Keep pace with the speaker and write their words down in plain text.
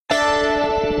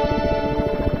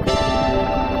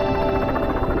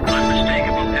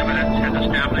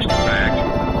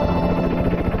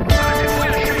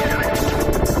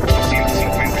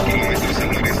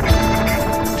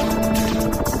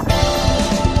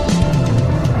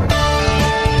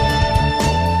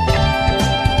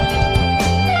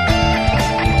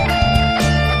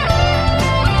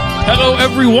Hello,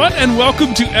 everyone, and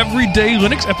welcome to Everyday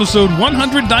Linux, episode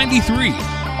 193,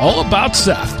 all about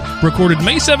Seth, recorded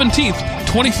May 17th,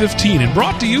 2015, and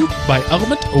brought to you by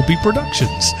Element OP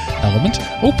Productions,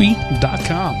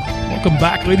 elementop.com. Welcome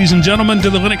back, ladies and gentlemen, to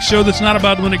the Linux show that's not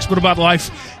about Linux, but about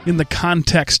life in the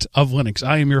context of Linux.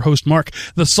 I am your host, Mark,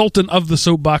 the Sultan of the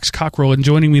Soapbox Cockerel, and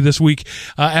joining me this week,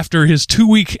 after his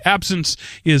 2-week absence,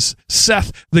 is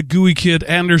Seth, the GUI Kid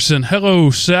Anderson. Hello,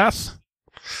 Seth.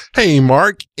 Hey,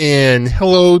 Mark, and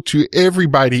hello to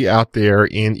everybody out there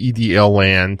in EDL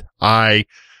land.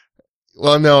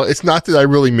 Well, no, it's not that I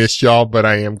really missed y'all, but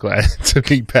I am glad to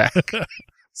be back.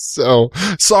 So,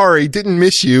 sorry, didn't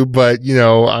miss you, but,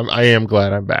 I am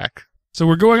glad I'm back. So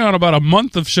we're going on about a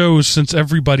month of shows since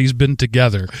everybody's been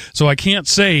together. So I can't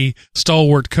say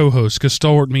stalwart co-host because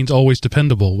stalwart means always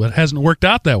dependable. It hasn't worked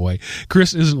out that way.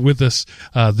 Chris isn't with us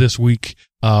this week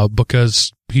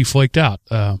because he flaked out.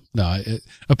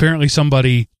 Apparently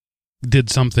somebody did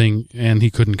something and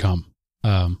he couldn't come.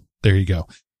 There you go.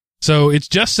 So it's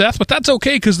just Seth, but that's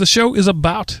okay because the show is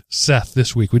about Seth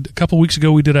this week. A couple weeks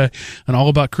ago we did an All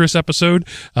About Chris episode.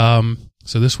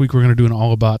 So this week we're going to do an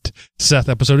All About Seth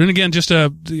episode. And again,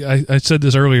 I said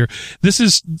this earlier.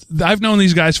 I've known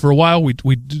these guys for a while. We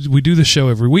do the show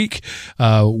every week.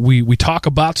 We talk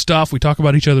about stuff. We talk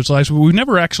about each other's lives, but we've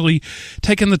never actually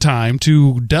taken the time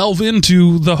to delve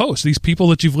into the hosts, these people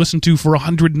that you've listened to for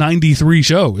 193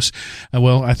 shows.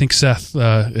 Well, I think Seth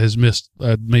has missed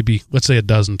maybe, let's say, a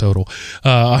dozen total,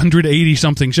 180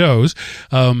 something shows.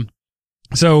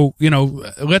 So,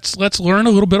 let's learn a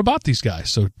little bit about these guys.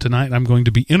 So tonight I'm going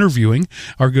to be interviewing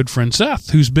our good friend Seth,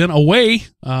 who's been away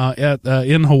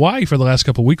in Hawaii for the last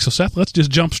couple of weeks. So Seth, let's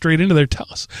just jump straight into there. Tell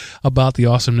us about the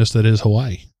awesomeness that is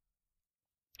Hawaii.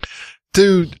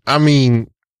 Dude, I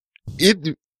mean,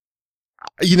 there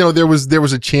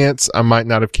was a chance I might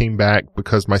not have came back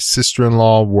because my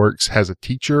sister-in-law works as a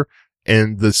teacher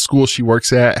and the school she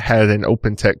works at had an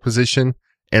open tech position.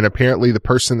 And apparently the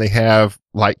person they have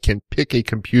can pick a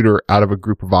computer out of a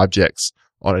group of objects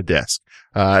on a desk.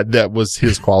 That was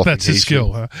his qualification. That's his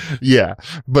skill, huh? Yeah.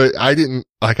 But I didn't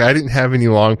have any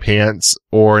long pants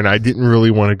and I didn't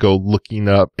really want to go looking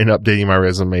up and updating my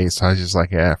resume. So I was just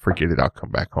like, forget it. I'll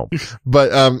come back home.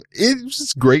 But, it was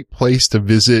just a great place to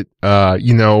visit.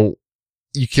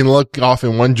 You can look off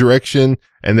in one direction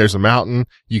and there's a mountain.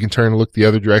 You can turn and look the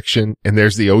other direction and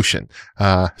there's the ocean.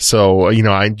 I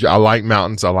like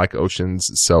mountains. I like oceans.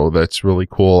 So that's really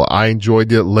cool. I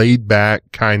enjoyed it. Laid back,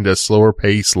 kind of slower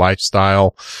pace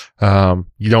lifestyle.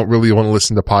 You don't really want to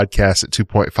listen to podcasts at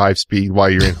 2.5 speed while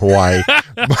you're in Hawaii.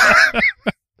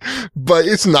 But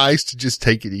it's nice to just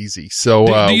take it easy. So,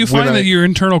 do you find that your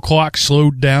internal clock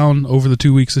slowed down over the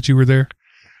 2 weeks that you were there?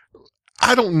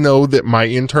 I don't know that my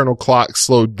internal clock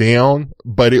slowed down,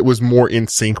 but it was more in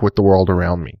sync with the world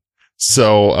around me.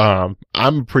 So,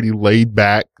 I'm a pretty laid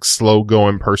back, slow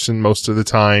going person most of the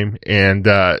time. And,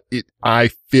 I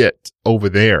fit over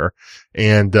there.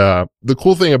 And, the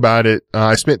cool thing about it,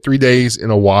 I spent 3 days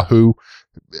in Oahu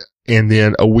and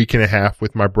then a week and a half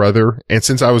with my brother. And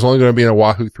since I was only going to be in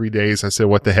Oahu 3 days, I said,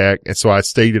 what the heck? And so I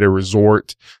stayed at a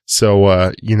resort.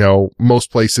 So,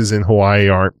 most places in Hawaii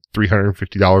aren't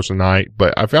 $350 a night,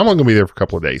 but I'm only going to be there for a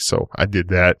couple of days. So I did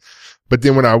that. But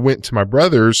then when I went to my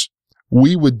brother's,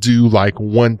 we would do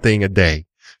one thing a day.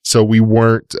 So we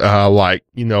weren't,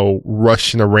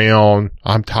 rushing around.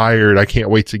 I'm tired. I can't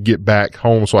wait to get back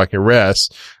home so I can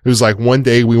rest. It was one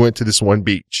day we went to this one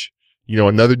beach.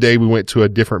 Another day we went to a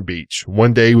different beach.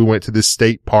 One day we went to this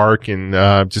state park and,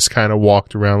 just kind of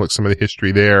walked around, looked some of the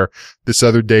history there. This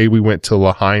other day we went to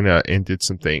Lahaina and did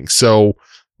some things. So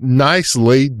nice,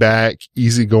 laid back,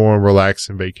 easygoing,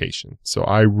 relaxing vacation. So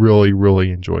I really,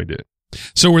 really enjoyed it.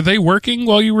 So were they working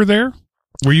while you were there?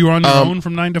 Were you on your own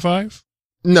from 9 to 5?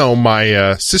 No,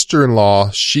 my sister-in-law,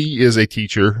 she is a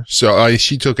teacher. So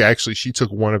she took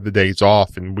one of the days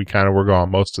off and we kind of were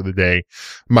gone most of the day.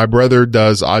 My brother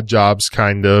does odd jobs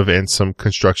kind of and some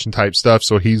construction type stuff.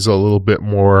 So he's a little bit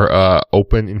more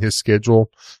open in his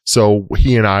schedule. So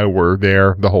he and I were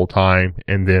there the whole time.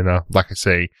 And then like I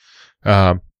say,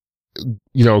 of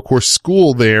course,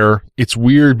 school there, it's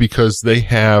weird because they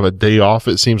have a day off,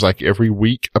 it seems like every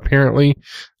week, apparently.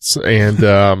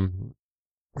 And,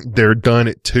 they're done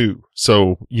at 2.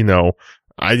 So,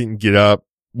 I didn't get up.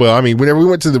 Well, I mean, whenever we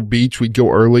went to the beach, we'd go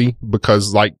early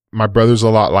because my brother's a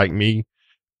lot like me.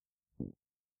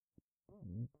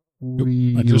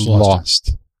 We I just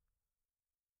lost.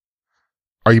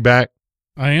 Are you back?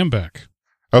 I am back.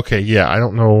 Okay. Yeah. I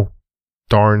don't know.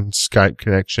 Darn Skype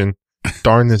connection.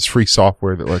 Darn this free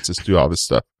software that lets us do all this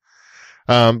stuff.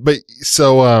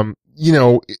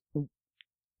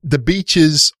 the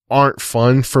beaches aren't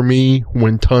fun for me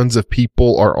when tons of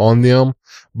people are on them,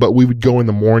 but we would go in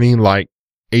the morning, like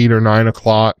 8 or 9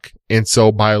 o'clock. And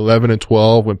so by 11 and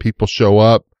 12, when people show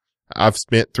up, I've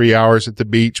spent 3 hours at the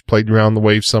beach, played around the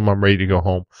waves some, I'm ready to go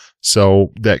home.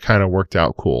 So that kind of worked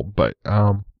out cool. But,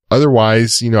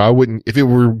 otherwise, I wouldn't, if it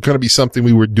were going to be something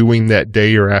we were doing that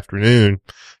day or afternoon,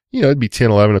 it'd be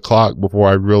 10, 11 o'clock before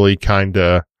I really kind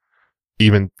of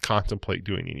even contemplate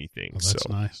doing anything. Well, that's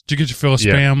nice. Did you get your fill of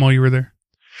spam while you were there?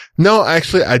 No,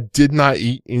 actually, I did not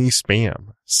eat any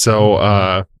spam. So,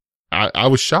 I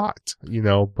was shocked,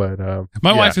 but,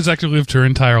 my wife has actually lived her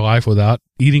entire life without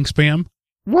eating spam.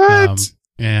 What?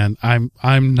 And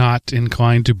I'm not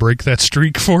inclined to break that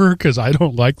streak for her because I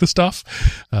don't like the stuff.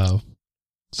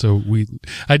 So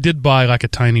I did buy like a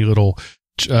tiny little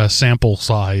sample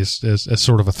size as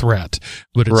sort of a threat,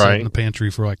 but it's sat in the pantry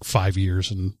for like 5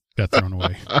 years and got thrown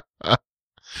away.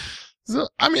 So,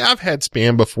 I mean, I've had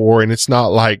spam before and it's not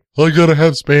like, I gotta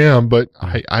have spam, but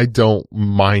I don't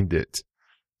mind it.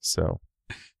 So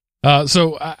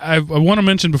I want to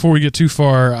mention before we get too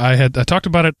far, I talked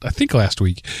about it, I think last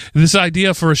week, this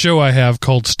idea for a show I have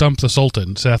called Stump the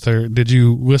Sultan. Seth, did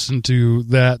you listen to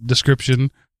that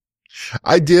description?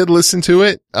 I did listen to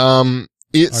it. Sounds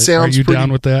Are you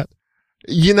down with that?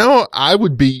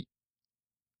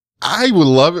 I would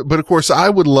love it, but of course I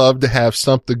would love to have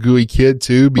Stump the Gooey Kid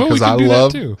too, because I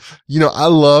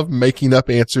love making up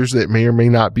answers that may or may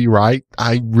not be right.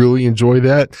 I really enjoy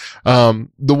that.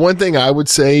 The one thing I would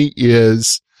say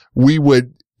is we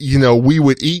would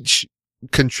each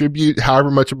contribute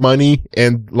however much money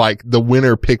and like the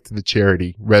winner picked the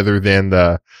charity rather than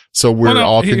all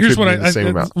contributing the same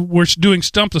amount. We're doing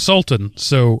Stump the Sultan,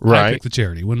 so I pick the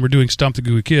charity. When we're doing Stump the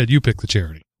Gooey Kid, you pick the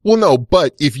charity. Well, no,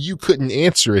 but if you couldn't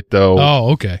answer it though.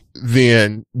 Oh, okay.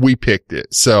 Then we picked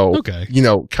it. So, okay.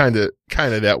 kind of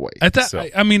that way.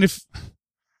 I mean, if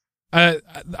I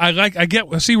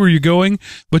see where you're going,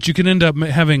 but you can end up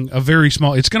having a very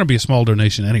small, it's going to be a small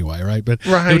donation anyway, right? But it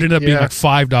would end up being like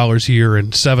 $5 here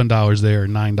and $7 there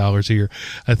and $9 here.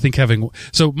 I think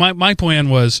so my plan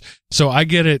was, so I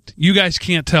get it. You guys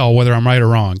can't tell whether I'm right or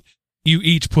wrong. You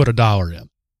each put $1 in.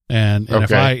 And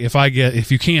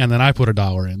if you can, then I put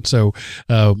 $1 in. So,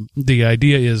 the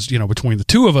idea is, between the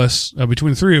two of us,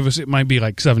 between the three of us, it might be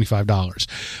like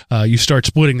 $75. You start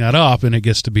splitting that up and it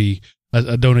gets to be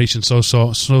a donation so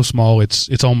small,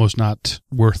 it's almost not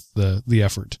worth the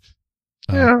effort.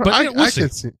 But we'll see. Can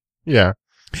see. Yeah.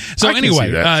 So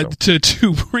anyway,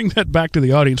 to bring that back to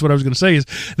the audience, what I was going to say is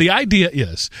the idea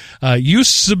is, you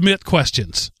submit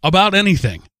questions about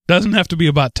anything. Doesn't have to be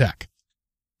about tech.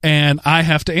 And I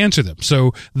have to answer them.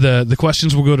 So the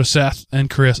questions will go to Seth and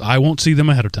Chris. I won't see them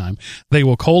ahead of time. They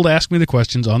will cold ask me the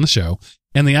questions on the show.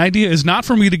 And the idea is not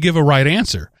for me to give a right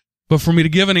answer, but for me to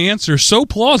give an answer so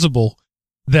plausible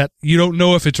that you don't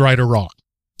know if it's right or wrong.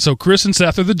 So Chris and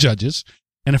Seth are the judges.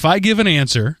 And if I give an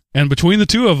answer and between the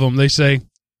two of them, they say,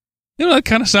 that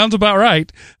kind of sounds about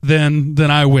right, then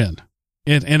I win.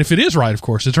 And if it is right, of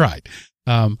course, it's right.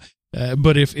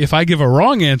 But if I give a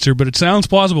wrong answer, but it sounds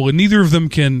plausible and neither of them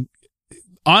can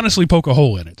honestly poke a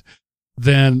hole in it,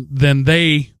 then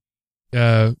they,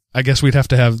 I guess we'd have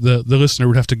to have the listener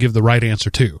would have to give the right answer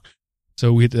too.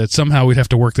 So somehow we'd have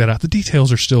to work that out. The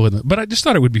details are still in it, but I just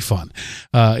thought it would be fun.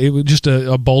 It was just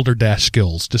a balderdash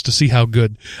skills just to see how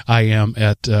good I am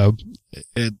at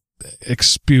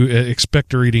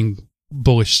expectorating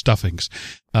bullish stuffings.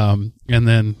 And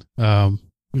then,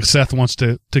 Seth wants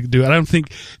to do it. I don't think,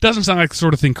 it doesn't sound like the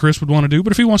sort of thing Chris would want to do,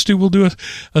 but if he wants to, we'll do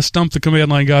a Stump the Command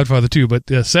Line Godfather too. But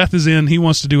Seth is in. He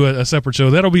wants to do a separate show.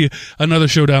 That'll be another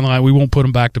show down the line. We won't put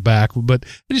them back to back, but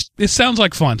it sounds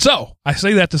like fun. So I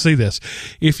say that to say this.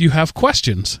 If you have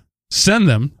questions, send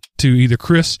them to either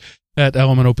Chris at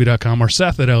elementop.com or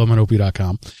Seth at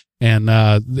elementop.com,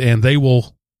 and they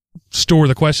will store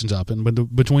the questions up, and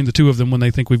between the two of them, when they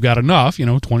think we've got enough,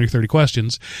 20 or 30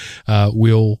 questions,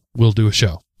 we'll do a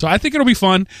show. So I think it'll be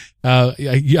fun.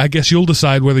 I guess you'll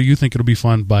decide whether you think it'll be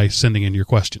fun by sending in your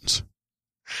questions.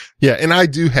 Yeah, and I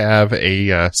do have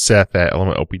a Seth at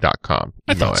elementop.com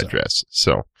email address.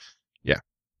 So, yeah.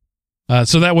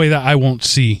 So that way that I won't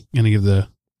see any of the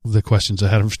questions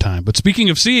ahead of time. But speaking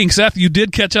of seeing, Seth, you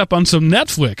did catch up on some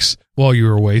Netflix while you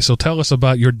were away. So tell us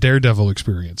about your Daredevil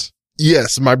experience.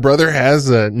 Yes, my brother has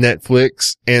a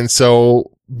Netflix, and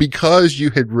so because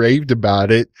you had raved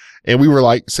about it, and we were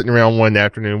like sitting around one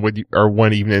afternoon,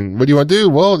 one evening, what do you want to do?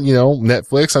 Well,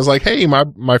 Netflix. I was like, hey,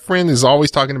 my friend is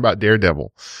always talking about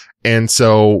Daredevil, and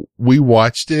so we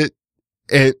watched it,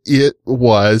 and it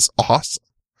was awesome.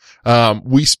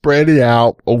 We spread it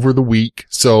out over the week,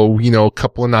 so a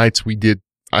couple of nights we did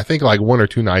I think like one or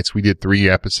two nights we did 3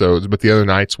 episodes, but the other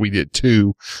nights we did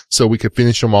 2 so we could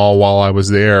finish them all while I was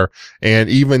there. And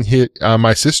even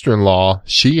my sister-in-law,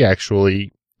 she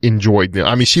actually enjoyed them.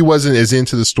 I mean, she wasn't as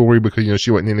into the story because, you know,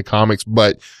 she wasn't into comics,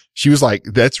 but she was like,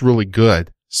 that's really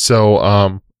good.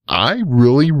 So, I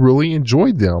really, really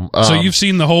enjoyed them. So you've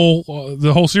seen the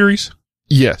whole series?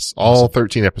 Yes. All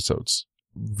 13 episodes.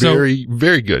 Very,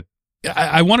 very good.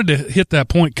 I wanted to hit that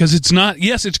point because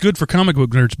it's good for comic book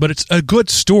nerds, but it's a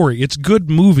good story. It's good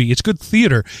movie. It's good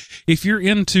theater. If you're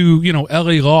into, you know,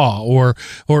 LA Law or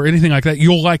anything like that,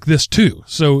 you'll like this too.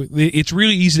 So it's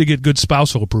really easy to get good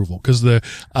spousal approval because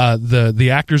the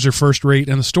actors are first rate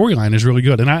and the storyline is really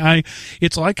good. And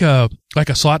it's like a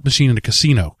slot machine in a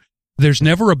casino. There's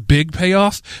never a big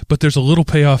payoff, but there's a little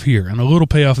payoff here and a little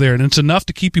payoff there. And it's enough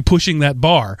to keep you pushing that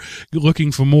bar,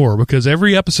 looking for more, because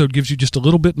every episode gives you just a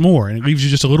little bit more and it leaves you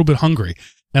just a little bit hungry.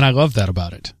 And I love that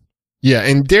about it. Yeah.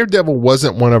 And Daredevil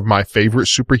wasn't one of my favorite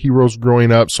superheroes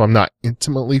growing up, so I'm not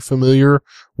intimately familiar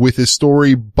with his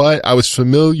story, but I was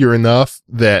familiar enough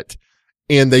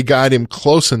and they got him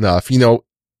close enough. You know,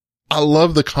 I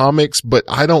love the comics, but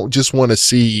I don't just want to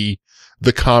see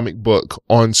the comic book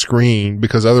on screen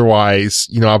because otherwise,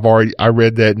 you know, I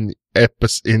read that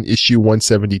in issue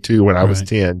 172 when I was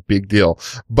 10, big deal.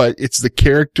 But it's the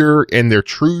character and they're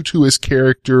true to his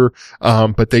character.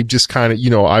 But they've just kind of,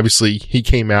 you know, obviously he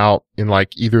came out in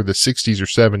like either the 60s or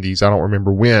 70s. I don't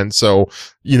remember when. So,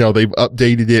 you know, they've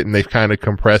updated it and they've kind of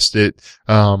compressed it.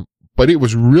 But it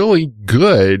was really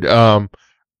good.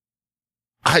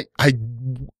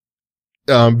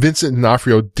 Vincent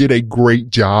D'Onofrio did a great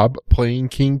job playing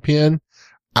Kingpin.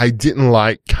 I didn't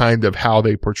like kind of how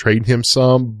they portrayed him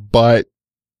some, but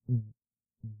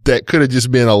that could have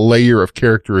just been a layer of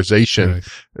characterization.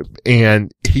 Right.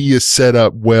 And he is set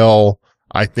up well,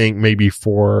 I think, maybe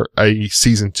for a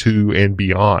season 2 and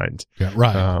beyond. Yeah,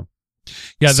 right.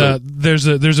 There's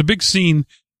a big scene,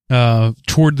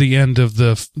 toward the end of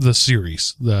the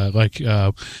series,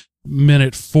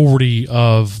 minute 40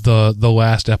 of the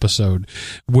last episode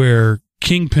where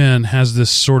Kingpin has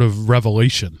this sort of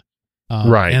revelation.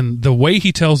 Right. And the way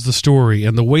he tells the story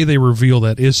and the way they reveal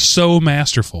that is so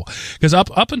masterful. Because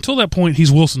up until that point,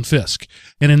 he's Wilson Fisk.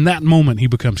 And in that moment, he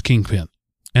becomes Kingpin.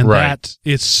 And that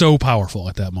is so powerful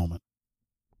at that moment.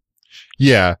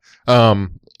 Yeah.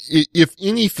 If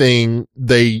anything,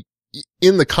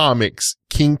 in the comics,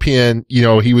 Kingpin, you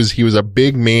know, he was a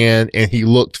big man and he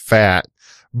looked fat,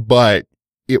 but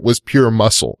it was pure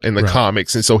muscle in the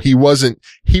comics. And so he was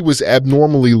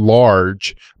abnormally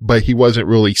large, but he wasn't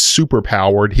really super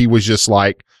powered. He was just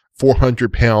like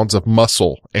 400 pounds of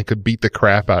muscle and could beat the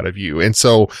crap out of you. And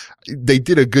so they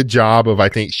did a good job of, I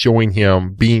think, showing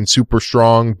him being super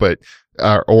strong, but,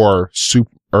 or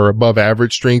above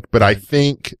average strength. But I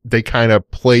think they kind of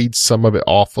played some of it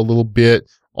off a little bit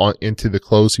into the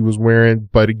clothes he was wearing.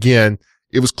 But again,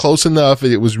 it was close enough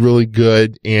and it was really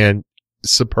good and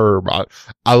superb.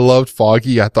 I loved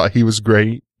Foggy. I thought he was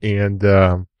great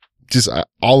and, just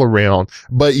all around.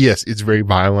 But yes, it's very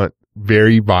violent.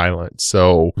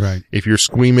 So if you're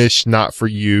squeamish, not for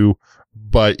you.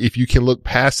 But if you can look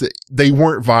past it, they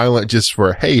weren't violent just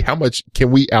for, hey, how much can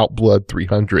we outblood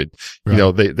 300? You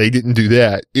know, they didn't do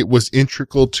that. It was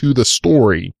integral to the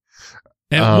story.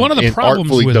 And one of the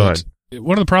problems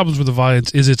with the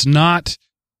violence is it's not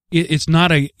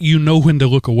a, you know when to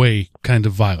look away kind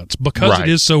of violence because it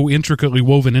is so intricately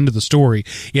woven into the story.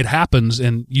 It happens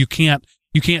and you can't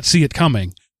see it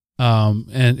coming.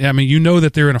 And I mean, you know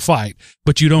that they're in a fight,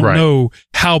 but you don't know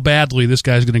how badly this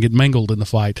guy's going to get mangled in the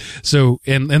fight. So,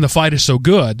 and the fight is so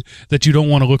good that you don't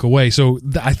want to look away. So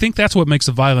I think that's what makes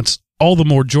the violence all the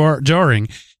more jarring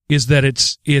is that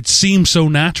it seems so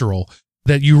natural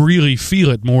that you really feel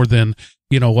it more than,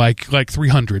 you know, like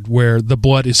 300 where the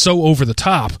blood is so over the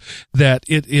top that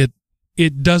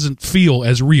it doesn't feel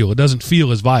as real. It doesn't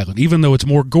feel as violent. Even though it's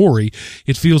more gory,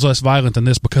 it feels less violent than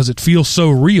this because it feels so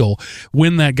real.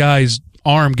 When that guy's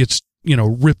arm gets, you know,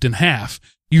 ripped in half,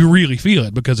 you really feel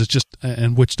it because it's just,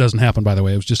 and which doesn't happen, by the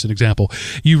way. It was just an example.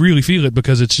 You really feel it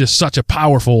because it's just such a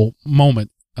powerful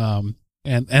moment. And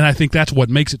I think that's what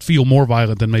makes it feel more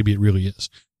violent than maybe it really is.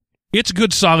 It's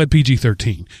good, solid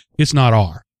PG-13. It's not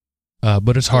R,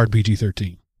 but it's hard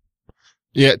PG-13.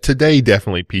 Yeah, today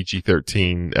definitely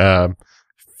PG-13.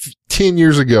 10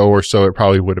 years ago or so, it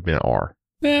probably would have been R.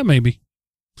 Yeah, maybe.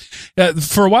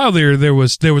 For a while there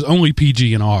was only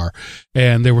PG and R,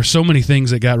 and there were so many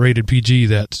things that got rated PG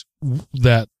that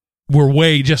were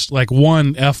way just like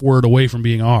one F word away from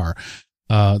being R.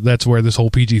 That's where this whole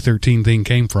PG-13 thing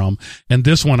came from. And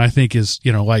this one I think is,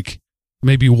 you know, like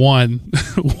maybe one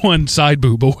side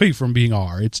boob away from being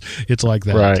R. It's like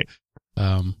that. Right.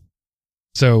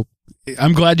 So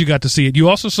I'm glad you got to see it. You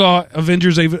also saw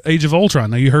Avengers: Age of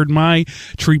Ultron. Now you heard my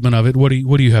treatment of it. What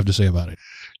do you have to say about it?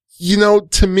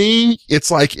 To me,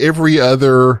 it's like every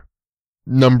other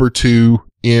number 2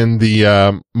 in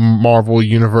the Marvel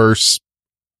universe.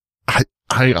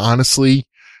 I honestly,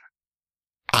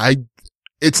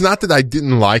 it's not that I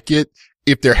didn't like it.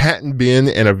 If there hadn't been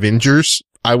an Avengers,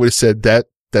 I would have said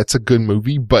that's a good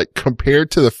movie. But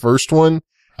compared to the first one,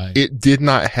 it did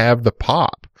not have the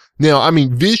pop. Now, I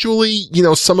mean, visually,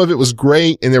 some of it was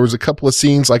great. And there was a couple of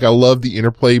scenes, like I love the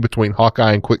interplay between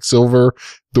Hawkeye and Quicksilver,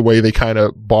 the way they kind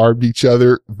of barbed each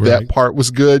other. Right. That part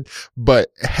was good. But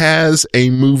has a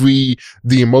movie,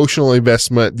 the emotional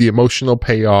investment, the emotional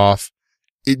payoff,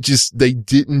 they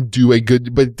didn't do a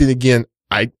good, but then again,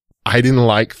 I didn't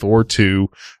like Thor 2.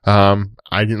 I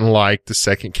didn't like the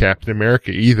second Captain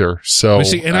America either. So,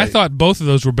 I thought both of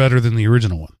those were better than the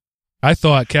original one. I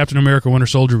thought Captain America Winter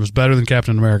Soldier was better than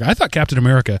Captain America. I thought Captain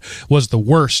America was the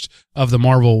worst of the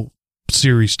Marvel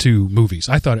Series 2 movies.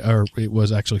 I thought, or it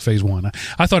was actually Phase 1.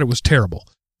 I thought it was terrible.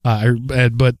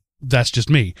 But that's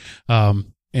just me.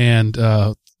 And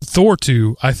Thor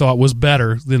 2, I thought was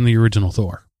better than the original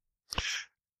Thor.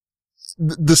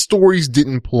 The stories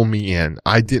didn't pull me in.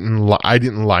 I didn't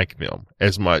like them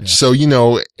as much. Yeah.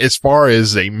 So, as far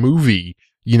as a movie,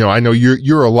 I know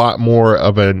you're a lot more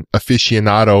of an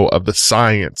aficionado of the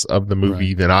science of the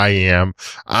movie than I am.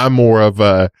 I'm more of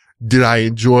did I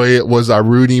enjoy it? Was I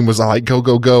rooting? Was I like, go,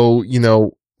 go, go?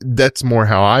 That's more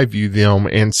how I view them.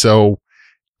 And so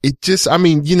it just,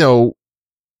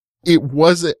 it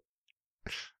wasn't,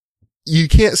 you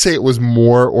can't say it was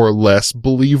more or less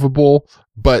believable,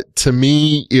 but to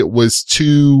me, it was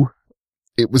too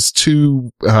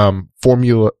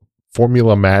formulamatic.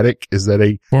 Is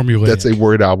that formulaic? That's a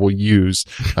word I will use.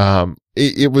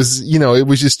 It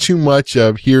was just too much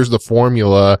of, here's the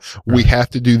formula. Right. We have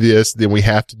to do this, then we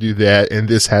have to do that, and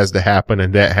this has to happen,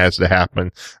 and that has to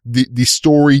happen. The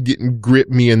story didn't grip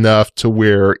me enough to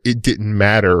where it didn't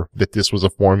matter that this was a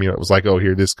formula. It was like, oh,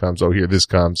 here this comes. Oh, here this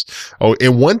comes. Oh,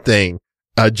 and one thing,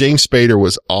 James Spader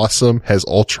was awesome, has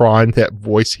Ultron, that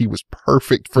voice. He was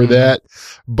perfect for that,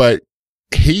 but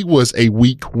he was a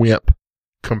weak wimp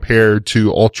compared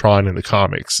to Ultron in the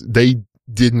comics. They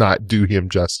did not do him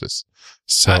justice.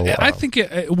 So I think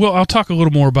I'll talk a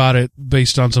little more about it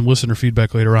based on some listener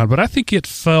feedback later on, but I think it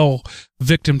fell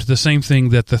victim to the same thing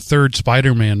that the third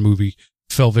Spider-Man movie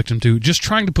fell victim to, just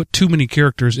trying to put too many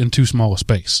characters in too small a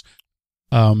space.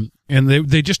 And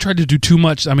they just tried to do too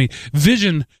much. I mean,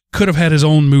 Vision could have had his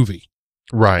own movie.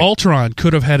 Right. Ultron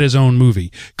could have had his own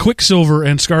movie. Quicksilver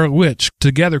and Scarlet Witch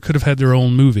together could have had their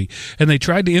own movie. And they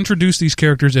tried to introduce these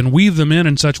characters and weave them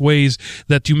in such ways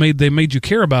that they made you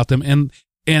care about them. And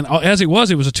as it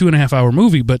was a 2.5 hour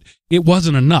movie, but it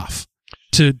wasn't enough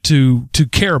to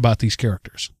care about these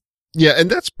characters. Yeah, and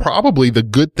that's probably the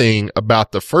good thing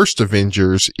about the first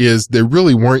Avengers is there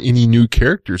really weren't any new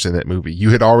characters in that movie. You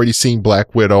had already seen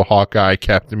Black Widow, Hawkeye,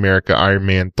 Captain America, Iron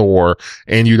Man, Thor,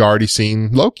 and you'd already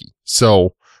seen Loki.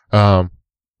 So, Thor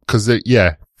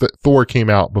came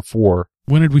out before.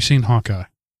 When had we seen Hawkeye?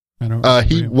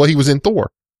 He was in Thor.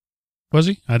 Was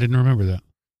he? I didn't remember that.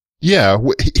 Yeah,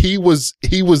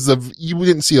 you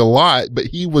didn't see a lot, but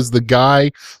he was the guy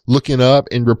looking up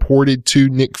and reported to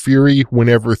Nick Fury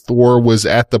whenever Thor was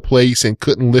at the place and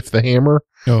couldn't lift the hammer.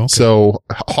 Oh, okay. So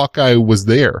Hawkeye was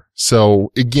there.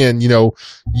 So again, you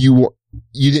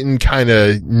didn't kind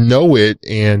of know it,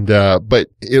 and but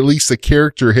at least the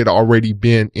character had already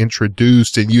been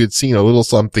introduced, and you had seen a little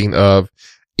something of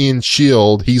in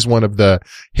S.H.I.E.L.D. He's one of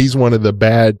the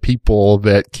bad people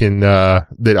that can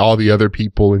that all the other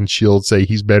people in S.H.I.E.L.D. say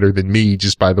he's better than me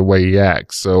just by the way he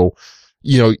acts. So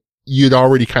you'd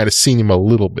already kind of seen him a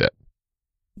little bit.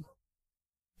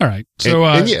 All right,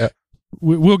 so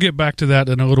we'll get back to that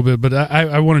in a little bit, but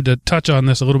I wanted to touch on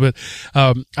this a little bit.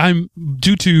 I'm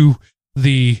due to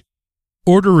the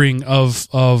ordering of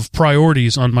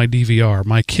priorities on my DVR.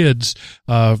 My kids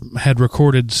had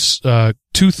recorded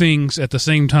two things at the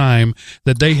same time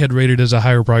that they had rated as a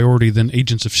higher priority than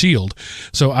Agents of S.H.I.E.L.D.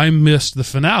 So I missed the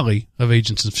finale of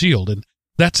Agents of S.H.I.E.L.D., and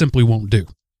that simply won't do.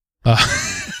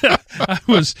 I've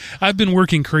been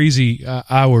working crazy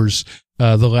hours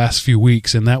the last few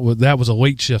weeks, and that was a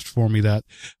late shift for me that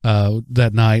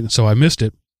night, and so I missed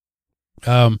it.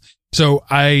 So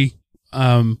I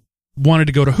wanted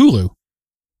to go to Hulu.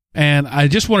 And I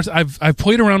just I've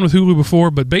played around with Hulu before,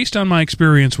 but based on my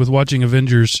experience with watching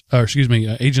Agents of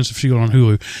S.H.I.E.L.D. on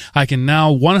Hulu, I can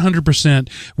now 100%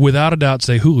 without a doubt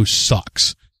say Hulu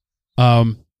sucks.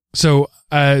 So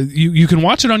you can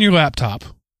watch it on your laptop,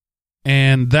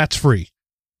 and that's free.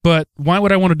 But why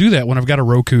would I want to do that when I've got a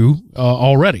Roku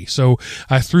already? So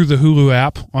I threw the Hulu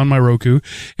app on my Roku,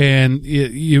 and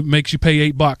it makes you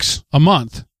pay $8 a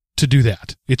month to do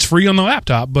that. It's free on the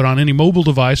laptop, but on any mobile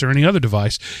device or any other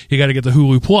device, you got to get the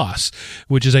Hulu Plus,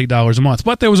 which is $8 a month.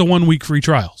 But there was a 1-week free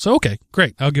trial. So, okay,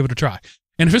 great. I'll give it a try.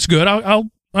 And if it's good, I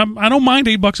don't mind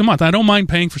 $8 a month. I don't mind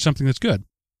paying for something that's good.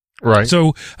 Right.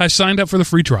 So I signed up for the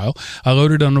free trial. I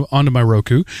loaded onto my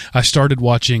Roku. I started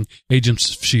watching Agents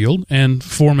of S.H.I.E.L.D., and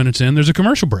 4 minutes in, there's a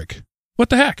commercial break. What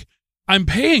the heck? I'm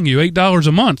paying you $8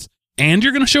 a month, and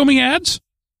you're going to show me ads?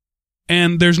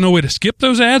 And there's no way to skip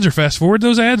those ads or fast forward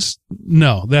those ads?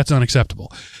 No, that's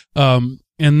unacceptable. And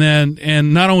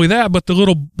not only that, but the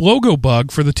little logo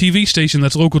bug for the TV station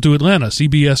that's local to Atlanta,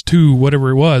 CBS 2, whatever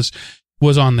it was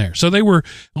on there. So they were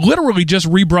literally just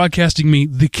rebroadcasting me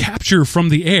the capture from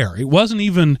the air. It wasn't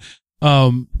even,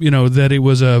 that it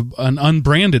was an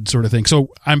unbranded sort of thing. So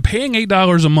I'm paying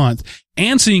 $8 a month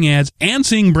and seeing ads and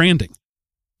seeing branding.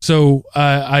 So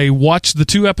I watched the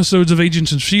 2 episodes of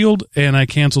Agents of S.H.I.E.L.D. and I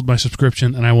canceled my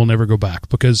subscription, and I will never go back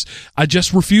because I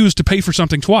just refuse to pay for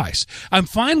something twice. I'm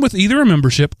fine with either a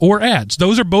membership or ads.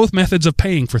 Those are both methods of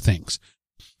paying for things.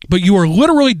 But you are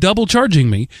literally double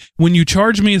charging me when you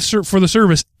charge me for the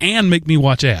service and make me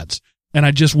watch ads. And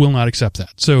I just will not accept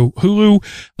that. So Hulu,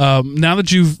 now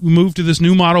that you've moved to this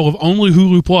new model of only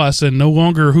Hulu Plus and no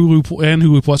longer Hulu and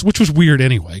Hulu Plus, which was weird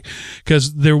anyway,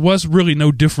 because there was really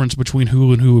no difference between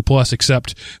Hulu and Hulu Plus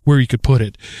except where you could put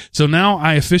it. So now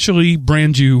I officially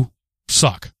brand you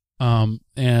suck. And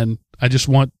I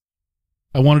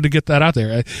wanted to get that out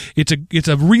there. It's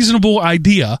a reasonable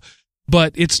idea,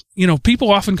 but it's, people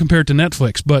often compare it to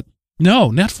Netflix, but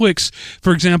no, Netflix,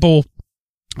 for example,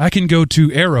 I can go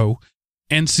to Arrow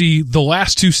and see the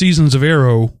last 2 seasons of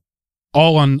Arrow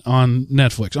all on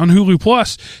Netflix. On Hulu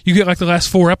Plus, you get like the last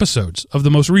 4 episodes of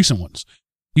the most recent ones.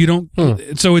 You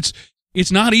don't, so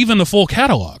it's not even the full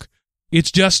catalog.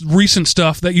 It's just recent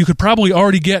stuff that you could probably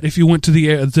already get if you went to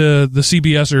the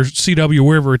CBS or CW,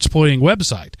 wherever it's playing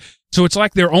website. So it's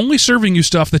like they're only serving you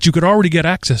stuff that you could already get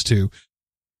access to.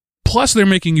 Plus they're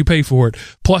making you pay for it.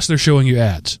 Plus they're showing you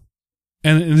ads.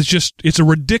 And it's a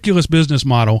ridiculous business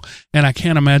model, and I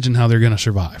can't imagine how they're going to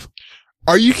survive.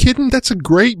 Are you kidding? That's a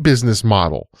great business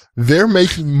model. They're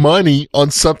making money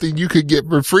on something you could get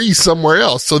for free somewhere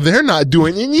else. So they're not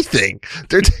doing anything.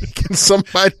 They're taking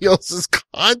somebody else's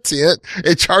content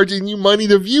and charging you money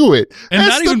to view it. And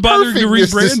not even bothering to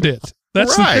rebrand it.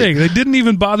 That's right. The thing. They didn't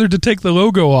even bother to take the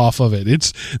logo off of it.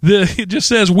 It just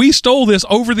says, we stole this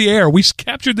over the air. We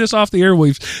captured this off the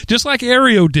airwaves, just like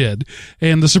Aereo did.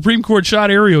 And the Supreme Court shot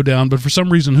Aereo down, but for some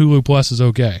reason Hulu Plus is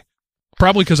okay.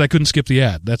 Probably because I couldn't skip the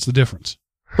ad. That's the difference.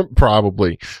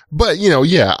 Probably. But,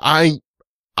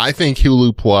 I think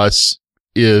Hulu Plus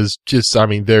is just,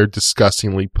 they're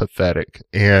disgustingly pathetic.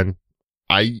 And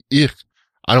I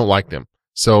don't like them.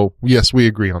 So, yes, we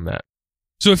agree on that.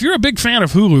 So if you're a big fan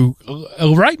of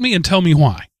Hulu, write me and tell me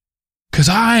why. Because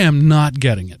I am not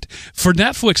getting it. For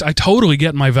Netflix, I totally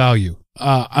get my value.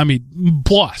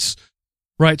 Plus.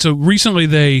 Right, so recently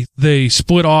they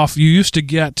split off. You used to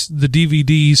get the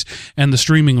DVDs and the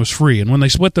streaming was free. And when they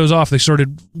split those off, they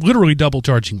started literally double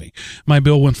charging me. My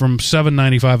bill went from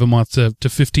 $7.95 a month to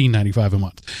 $15.95 a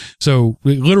month. So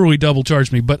it literally double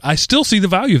charged me. But I still see the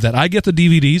value of that. I get the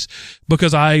DVDs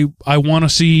because I want to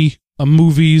see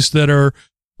movies that are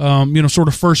sort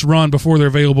of first run before they're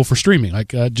available for streaming.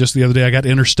 Like just the other day, I got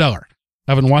Interstellar.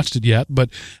 I haven't watched it yet,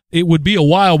 but it would be a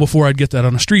while before I'd get that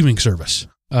on a streaming service.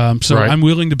 So right. I'm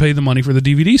willing to pay the money for the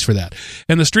DVDs for that.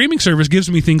 And the streaming service gives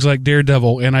me things like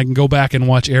Daredevil, and I can go back and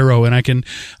watch Arrow, and I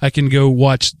can go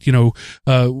watch,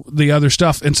 the other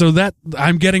stuff. And so that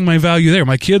I'm getting my value there.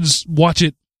 My kids watch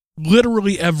it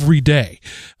literally every day,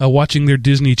 watching their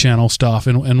Disney Channel stuff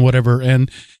and whatever. And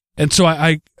so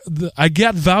I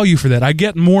get value for that. I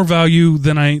get more value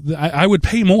than I would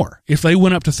pay more. If they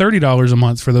went up to $30 a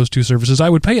month for those 2 services, I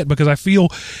would pay it because I feel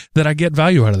that I get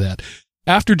value out of that.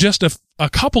 After just a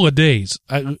couple of days,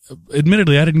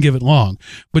 admittedly, I didn't give it long,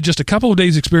 but just a couple of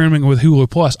days experimenting with Hulu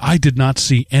Plus, I did not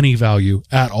see any value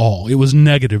at all. It was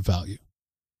negative value.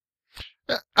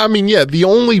 The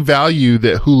only value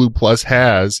that Hulu Plus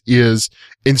has is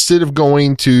instead of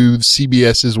going to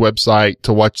CBS's website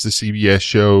to watch the CBS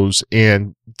shows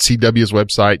and CW's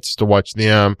websites to watch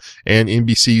them and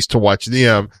NBC's to watch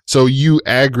them, so you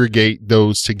aggregate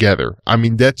those together.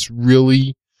 That's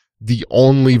really the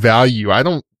only value. I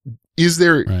don't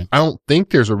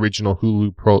think there's original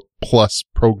Hulu Plus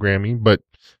programming, but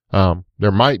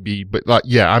there might be. But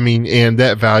and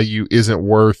that value isn't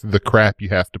worth the crap you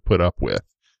have to put up with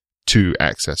to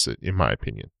access it, in my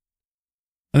opinion.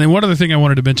 And then one other thing I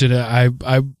wanted to mention, I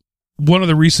one of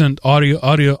the recent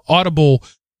audible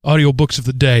audiobooks of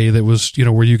the day that was,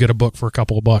 where you get a book for a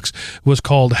couple of bucks, was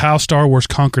called How Star Wars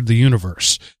Conquered the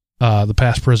Universe, the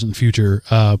past, present, and future.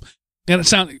 And it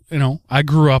sounded, I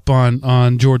grew up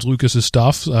on George Lucas's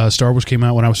stuff. Star Wars came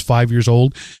out when I was 5 years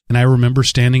old, and I remember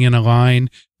standing in a line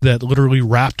that literally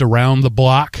wrapped around the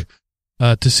block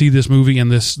to see this movie.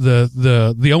 And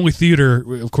the only theater,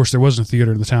 of course, there wasn't a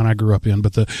theater in the town I grew up in,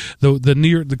 but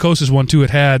the closest one to it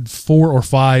had 4 or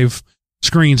 5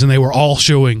 screens, and they were all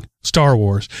showing Star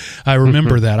Wars. I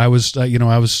remember that. I was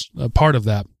a part of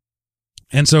that.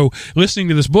 And so listening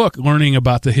to this book, learning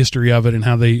about the history of it and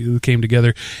how they came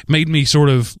together, made me sort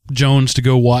of Jones to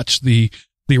go watch the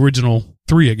original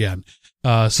 3 again.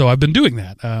 So I've been doing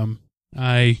that.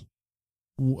 I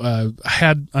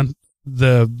had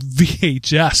the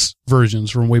VHS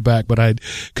versions from way back, but I'd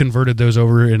converted those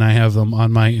over and I have them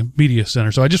on my media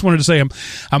center. So I just wanted to say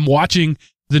I'm watching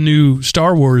the new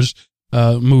Star Wars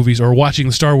movies, or watching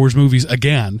the Star Wars movies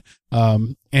again,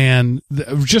 and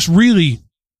just really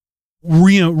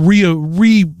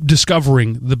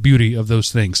rediscovering the beauty of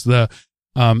those things.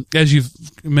 As you've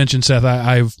mentioned, Seth,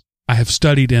 I have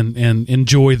studied and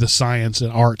enjoy the science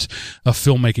and art of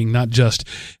filmmaking, not just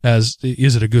as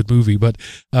is it a good movie, but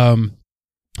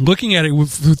looking at it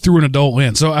through an adult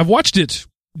lens. So I've watched it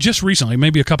just recently,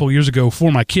 maybe a couple of years ago,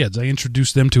 for my kids. I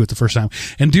introduced them to it the first time,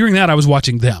 and during that I was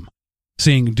watching them,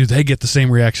 seeing, do they get the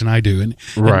same reaction I do?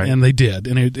 And they did.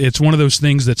 And it's one of those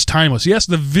things that's timeless. Yes,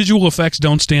 the visual effects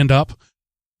don't stand up.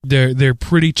 They're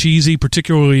pretty cheesy,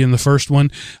 particularly in the first one.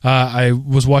 I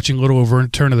was watching a little over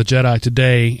Return of the Jedi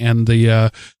today, and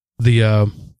the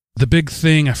big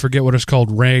thing, I forget what it's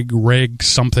called, reg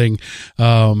something,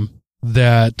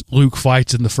 that Luke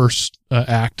fights in the first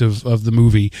act of the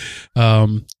movie.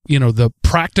 The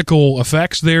practical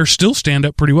effects there still stand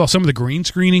up pretty well. Some of the green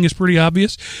screening is pretty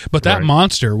obvious, but that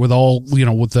monster with all,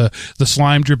 with the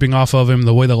slime dripping off of him,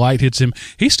 the way the light hits him,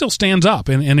 he still stands up.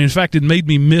 And in fact, it made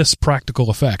me miss practical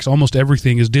effects. Almost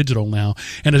everything is digital now.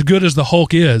 And as good as the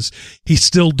Hulk is, he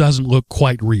still doesn't look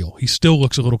quite real. He still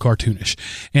looks a little cartoonish.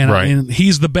 And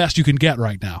he's the best you can get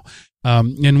right now.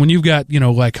 And when you've got,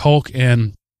 like Hulk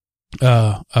and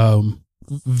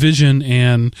Vision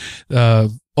and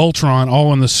Ultron all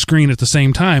on the screen at the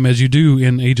same time, as you do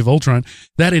in Age of Ultron,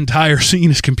 that entire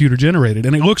scene is computer generated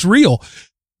and it looks real.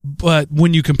 But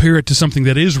when you compare it to something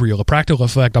that is real, a practical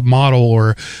effect, a model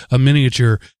or a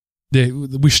miniature,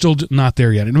 we're still not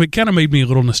there yet. And it kind of made me a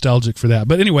little nostalgic for that.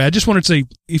 But anyway, I just wanted to say,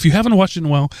 if you haven't watched it in a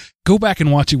while, go back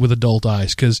and watch it with adult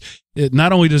eyes, because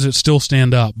not only does it still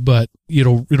stand up, but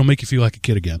it'll make you feel like a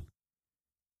kid again.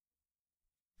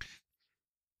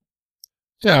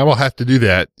 Yeah, I will have to do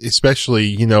that,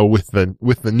 especially, with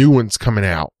the new ones coming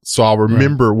out. So I'll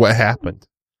remember what happened.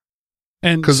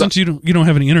 And since you don't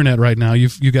have any internet right now,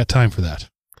 you got time for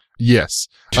that. Yes.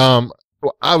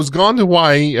 I was gone to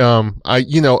Hawaii.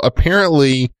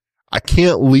 Apparently I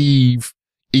can't leave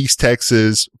East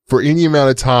Texas for any amount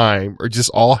of time, or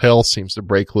just all hell seems to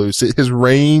break loose. It has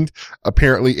rained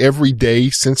apparently every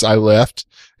day since I left.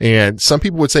 And some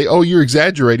people would say, "Oh, you're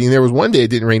exaggerating. There was one day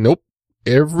it didn't rain." Nope.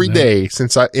 Every day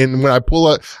since when I pull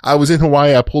up, I was in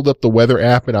Hawaii, I pulled up the weather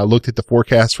app and I looked at the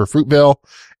forecast for Fruitvale,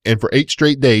 and for 8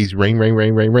 straight days, rain.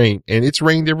 And it's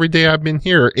rained every day I've been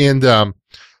here. And,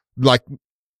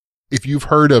 if you've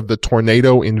heard of the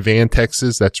tornado in Van,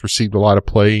 Texas, that's received a lot of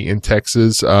play in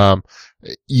Texas.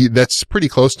 That's pretty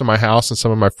close to my house, and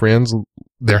some of my friends,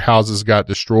 their houses got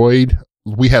destroyed.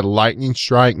 We had a lightning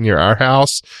strike near our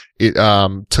house. It,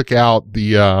 took out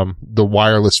the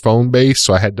wireless phone base.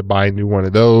 So I had to buy a new one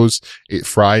of those. It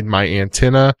fried my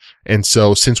antenna. And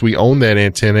so since we own that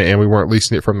antenna and we weren't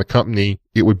leasing it from the company,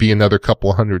 it would be another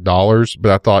couple $100.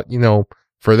 But I thought,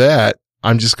 for that,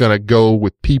 I'm just going to go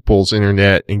with People's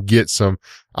Internet and get some.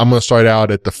 I'm going to start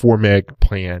out at the 4 meg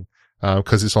plan,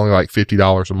 cause it's only like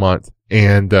 $50 a month.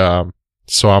 And,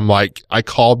 so I'm like, I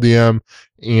called them,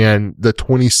 and the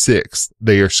 26th,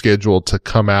 they are scheduled to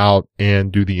come out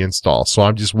and do the install. So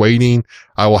I'm just waiting.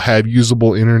 I will have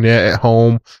usable internet at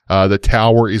home. The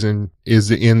tower is in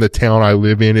the town I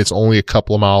live in. It's only a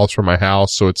couple of miles from my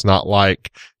house. So it's not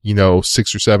like,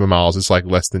 6 or 7 miles. It's like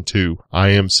less than 2. I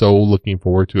am so looking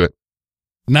forward to it.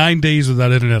 9 days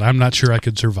without internet. I'm not sure I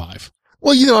could survive.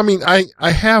 Well,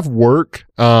 I have work,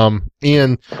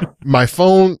 and my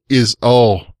phone is,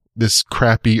 this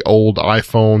crappy old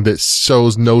iPhone that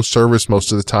shows no service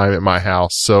most of the time at my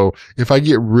house. So if I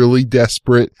get really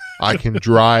desperate, I can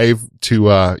drive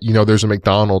to, there's a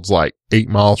McDonald's like 8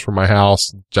 miles from my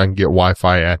house. I can get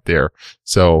Wi-Fi at there.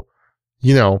 So,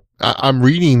 I'm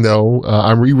reading though,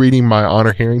 I'm rereading my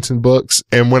Honor Harrington books.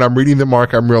 And when I'm reading them,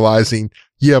 Mark, I'm realizing,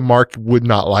 yeah, Mark would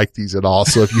not like these at all.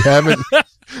 So if you haven't,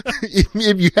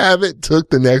 if you haven't took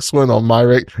the next one on my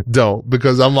rate, don't,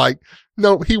 because I'm like,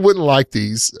 no, he wouldn't like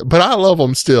these, but I love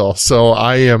them still. So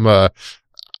I'm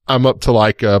up to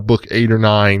like, book 8 or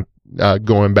 9,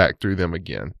 going back through them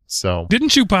again. So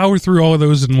didn't you power through all of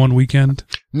those in one weekend?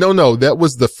 No, that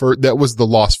was the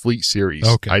Lost Fleet series.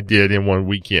 Okay. I did in one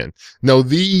weekend. No,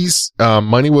 these,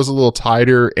 money was a little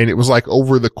tighter, and it was like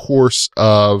over the course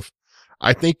of,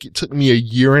 I think it took me a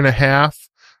year and a half,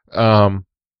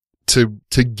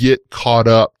 to get caught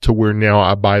up to where now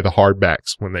I buy the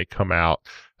hardbacks when they come out.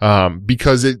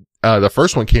 Because the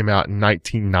first one came out in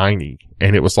 1990,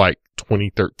 and it was like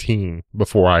 2013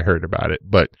 before I heard about it,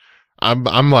 but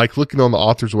I'm like looking on the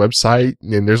author's website,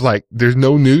 and there's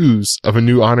no news of a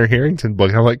new Honor Harrington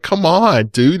book. I'm like, come on,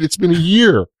 dude. It's been a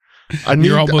year.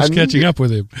 You're almost catching up with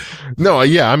him. No,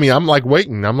 yeah. I mean, I'm like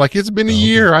waiting. I'm like, it's been a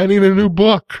year. I need a new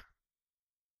book.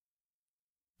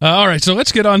 All right. So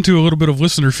let's get on to a little bit of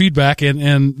listener feedback.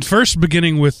 And first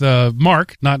beginning with,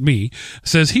 Mark, not me,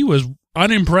 says he was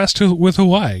unimpressed with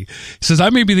Hawaii. He says,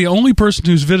 I may be the only person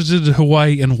who's visited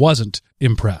Hawaii and wasn't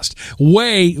impressed.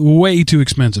 Way, way too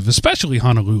expensive, especially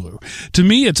Honolulu. To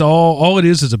me, it's all it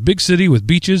is a big city with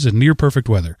beaches and near perfect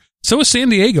weather. So is San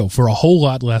Diego for a whole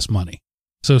lot less money.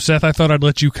 So Seth, I thought I'd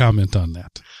let you comment on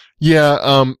that.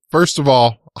 Yeah. First of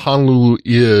all, Honolulu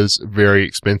is very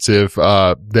expensive.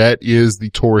 That is the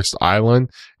tourist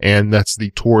island, and that's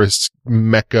the tourist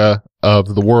mecca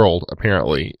of the world,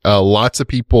 apparently. Lots of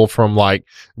people from like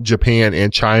Japan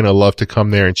and China love to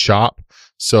come there and shop.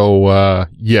 So,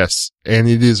 yes. And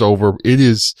it is,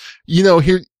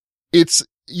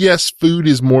 yes, food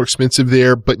is more expensive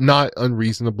there, but not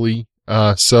unreasonably.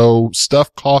 So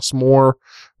stuff costs more.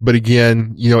 But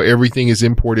again, everything is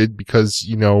imported because,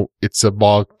 it's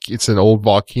an old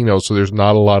volcano. So there's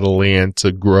not a lot of land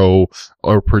to grow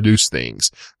or produce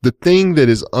things. The thing that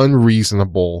is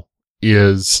unreasonable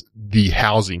is the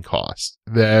housing costs.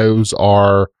 Those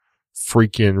are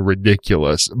freaking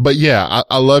ridiculous. But yeah,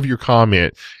 I love your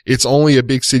comment. It's only a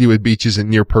big city with beaches and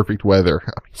near perfect weather.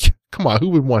 I mean, come on, who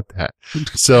would want that?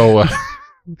 So,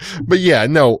 but yeah,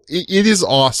 no, it is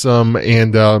awesome.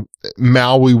 And,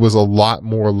 Maui was a lot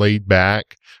more laid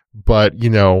back, but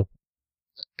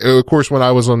of course, when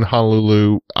I was on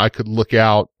Honolulu, I could look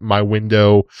out my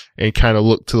window and kind of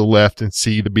look to the left and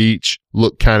see the beach,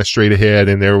 look kind of straight ahead.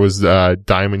 And there was,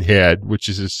 Diamond Head, which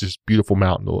is just beautiful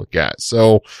mountain to look at.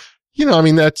 So,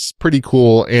 that's pretty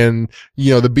cool. And,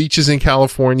 the beaches in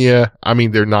California,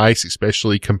 they're nice,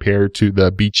 especially compared to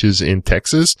the beaches in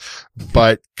Texas,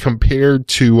 but compared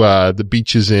to, the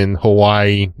beaches in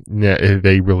Hawaii,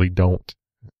 they really don't.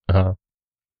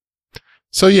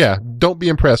 So yeah, don't be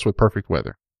impressed with perfect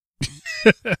weather.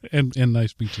 and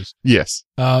nice beaches. Yes.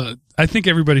 I think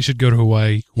everybody should go to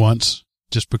Hawaii once,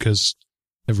 just because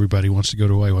everybody wants to go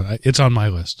to Hawaii once. It's on my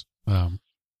list.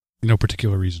 No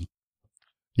particular reason.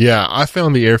 Yeah, I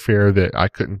found the airfare that I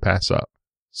couldn't pass up.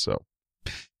 So.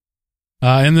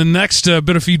 And the next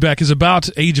bit of feedback is about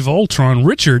Age of Ultron.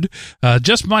 Richard,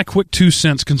 just my quick 2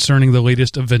 cents concerning the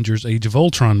latest Avengers Age of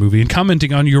Ultron movie and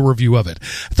commenting on your review of it.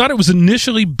 I thought it was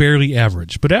initially barely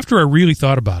average, but after I really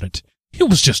thought about it, it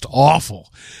was just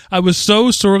awful. I was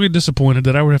so sorely disappointed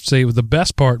that I would have to say the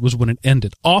best part was when it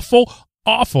ended. Awful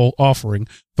offering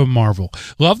from Marvel.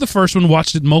 Loved the first one,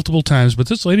 watched it multiple times, but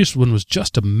this latest one was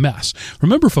just a mess.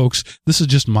 Remember, folks, this is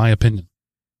just my opinion.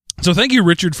 So thank you,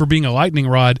 Richard, for being a lightning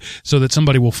rod so that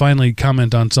somebody will finally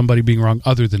comment on somebody being wrong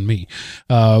other than me.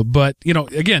 But,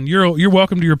 again, you're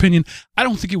welcome to your opinion. I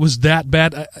don't think it was that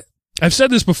bad. I've said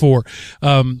this before.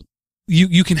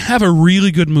 You can have a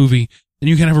really good movie and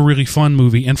you can have a really fun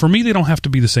movie. And for me, they don't have to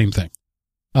be the same thing.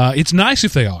 It's nice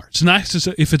if they are. It's nice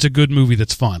if it's a good movie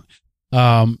that's fun.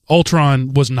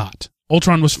 Ultron was not.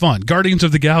 Ultron was fun. Guardians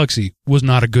of the Galaxy was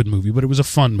not a good movie, but it was a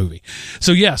fun movie.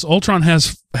 So yes, Ultron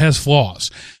has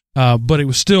flaws. But it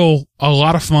was still a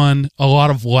lot of fun, a lot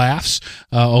of laughs,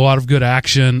 a lot of good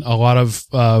action, a lot of,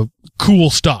 cool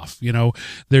stuff.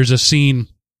 There's a scene,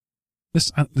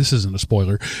 this isn't a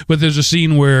spoiler, but there's a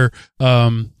scene where,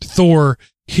 Thor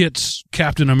hits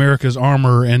Captain America's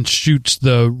armor and shoots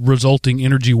the resulting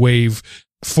energy wave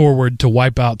forward to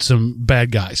wipe out some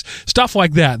bad guys. Stuff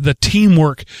like that. The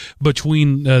teamwork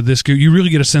between this group, you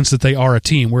really get a sense that they are a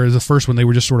team, whereas the first one, they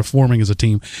were just sort of forming as a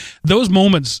team. Those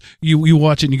moments, you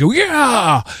watch it and you go,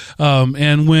 yeah!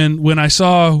 And when I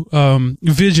saw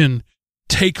Vision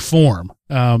take form.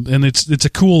 And it's a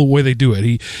cool way they do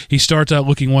it. He starts out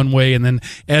looking one way, and then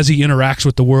as he interacts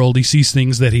with the world, he sees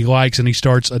things that he likes and he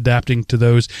starts adapting to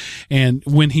those. And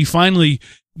when he finally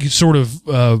sort of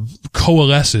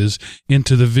coalesces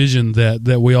into the vision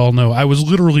that we all know, I was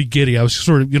literally giddy. I was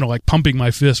sort of, like pumping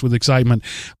my fist with excitement,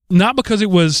 not because it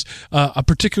was a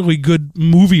particularly good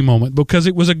movie moment, because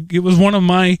it was one of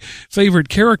my favorite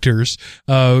characters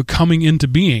coming into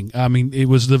being. I mean, it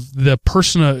was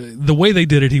the way they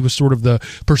did it. He was sort of the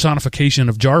personification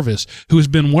of Jarvis, who has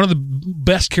been one of the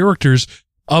best characters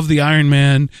of the Iron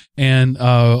Man and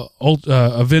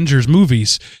Avengers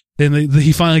movies. And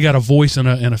he finally got a voice and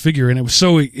a figure, and it was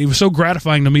so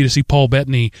gratifying to me to see Paul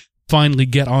Bettany finally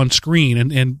get on screen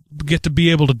and get to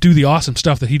be able to do the awesome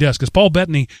stuff that he does, because Paul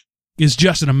Bettany is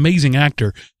just an amazing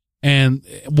actor. And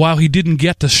while he didn't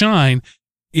get to shine,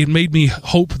 it made me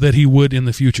hope that he would in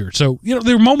the future. So,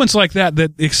 there are moments like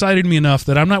that excited me enough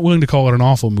that I'm not willing to call it an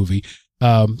awful movie.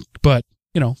 But,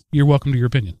 you're welcome to your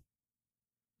opinion.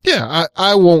 Yeah,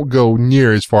 I won't go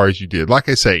near as far as you did. Like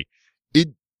I say,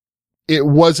 it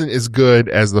wasn't as good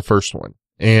as the first one.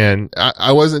 And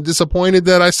I wasn't disappointed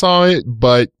that I saw it,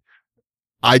 but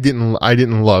I didn't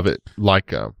love it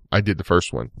like, I did the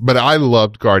first one. But I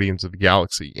loved Guardians of the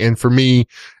Galaxy. And for me,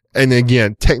 and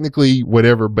again, technically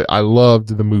whatever, but I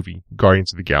loved the movie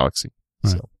Guardians of the Galaxy.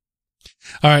 Right. So.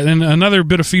 All right, then another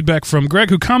bit of feedback from Greg,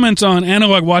 who comments on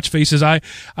analog watch faces. I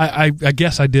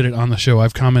guess I did it on the show.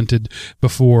 I've commented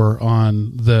before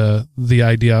on the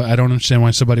idea. I don't understand why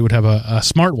somebody would have a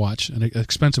smartwatch, an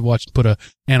expensive watch, and put a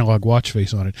analog watch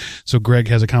face on it. So Greg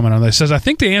has a comment on that. He says, I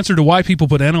think the answer to why people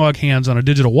put analog hands on a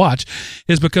digital watch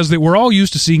is because we're all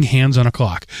used to seeing hands on a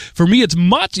clock. For me, it's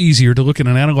much easier to look at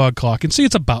an analog clock and see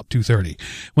it's about 2:30.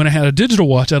 When I had a digital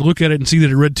watch, I'd look at it and see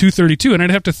that it read 2:32, and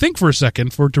I'd have to think for a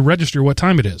second for it to register what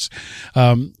time it is.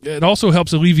 It also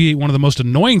helps alleviate one of the most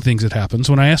annoying things that happens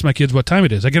when I ask my kids what time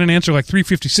it is. I get an answer like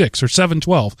 3:56 or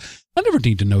 7:12. I never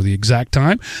need to know the exact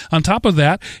time. On top of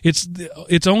that,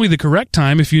 it's only the correct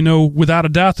time if you know without a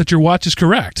doubt that your watch is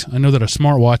correct. I know that a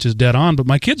smartwatch is dead on, but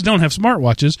my kids don't have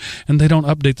smartwatches, and they don't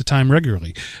update the time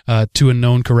regularly to a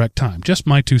known correct time. Just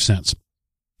my 2 cents.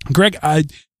 Greg, I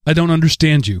don't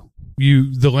understand you.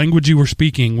 The language you were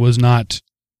speaking was not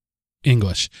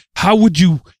English. How would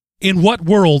you? In what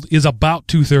world is about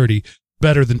 2:30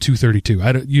 better than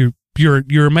 2:32?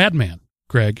 You're a madman,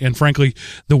 Greg. And frankly,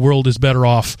 the world is better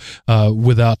off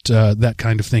without that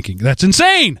kind of thinking. That's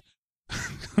insane.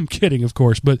 I'm kidding, of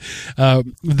course, but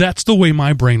that's the way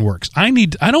my brain works. I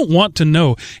don't want to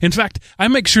know. In fact, I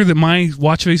make sure that my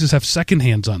watch faces have second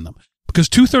hands on them, because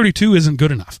 2:32 isn't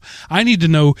good enough. I need to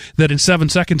know that in 7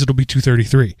 seconds it'll be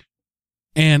 2:33.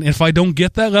 And if I don't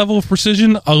get that level of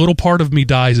precision, a little part of me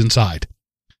dies inside.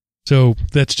 So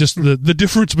that's just the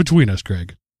difference between us,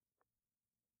 Greg.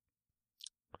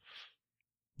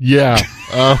 Yeah.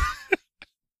 I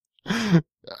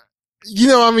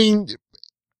mean,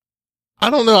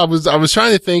 I don't know. I was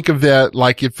trying to think of that.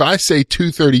 Like, if I say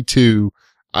 2:32,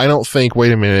 I don't think,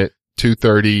 wait a minute,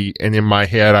 2:30. And in my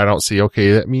head, I don't see,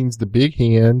 okay, that means the big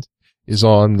hand is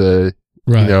on the,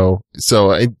 right.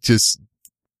 So it just,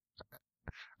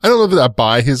 I don't know that I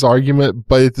buy his argument,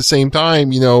 but at the same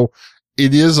time,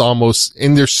 it is almost,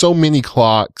 and there's so many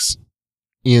clocks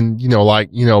in,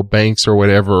 banks or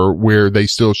whatever, where they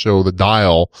still show the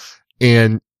dial.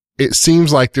 And it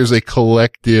seems like there's a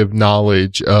collective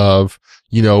knowledge of,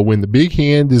 when the big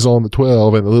hand is on the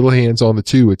 12 and the little hand's on the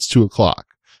 2, it's 2:00.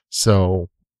 So.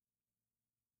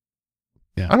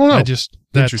 Yeah. I don't know.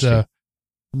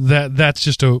 That's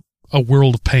just a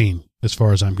world of pain, as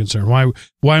far as I'm concerned.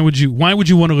 Why would you want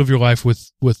to live your life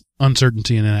with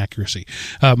uncertainty and inaccuracy?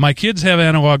 My kids have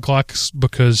analog clocks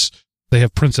because they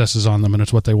have princesses on them, and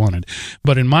it's what they wanted.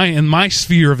 But in my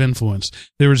sphere of influence,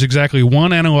 there is exactly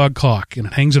one analog clock, and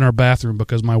it hangs in our bathroom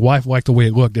because my wife liked the way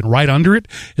it looked. And right under it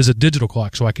is a digital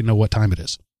clock, so I can know what time it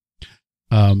is.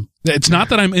 It's not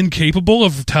that I'm incapable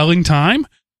of telling time,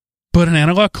 but an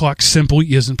analog clock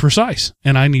simply isn't precise,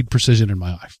 and I need precision in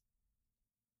my life.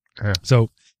 Yeah. So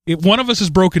if one of us is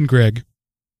broken, Greg,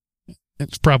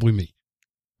 it's probably me.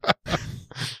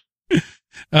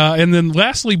 And then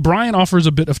lastly, Brian offers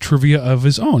a bit of trivia of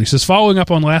his own. He says, following up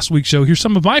on last week's show, here's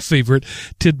some of my favorite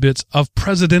tidbits of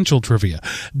presidential trivia.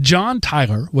 John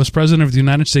Tyler was president of the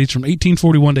United States from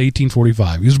 1841 to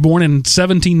 1845. He was born in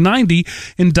 1790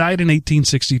 and died in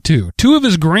 1862. Two of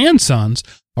his grandsons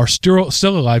are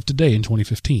still alive today in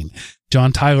 2015.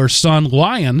 John Tyler's son,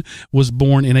 Lyon, was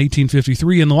born in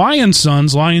 1853, and Lyon's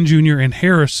sons, Lyon Jr. and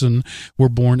Harrison, were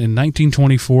born in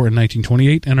 1924 and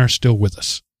 1928 and are still with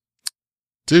us.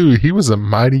 Dude, he was a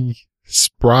mighty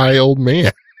spry old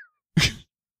man.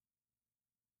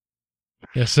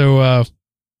 Yeah. So,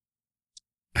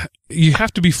 you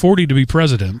have to be 40 to be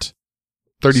president.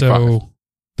 35. So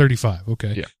 35.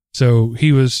 Okay. Yeah. So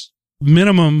he was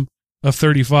minimum of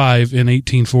 35 in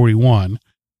 1841.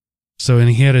 So, and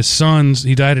he had his sons.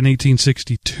 He died in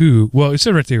 1862. Well, it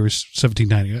said right there it was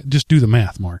 1790. Just do the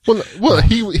math, Mark. Well,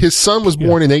 his son was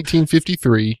born in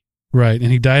 1853. Right,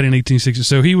 and he died in 1860.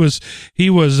 So he was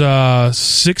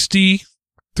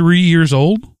 63 years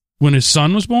old when his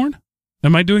son was born.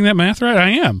 Am I doing that math right? I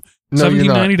am. No,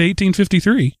 1790 to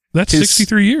 1853. That's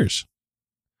 63 years.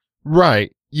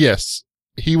 Right. Yes.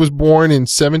 He was born in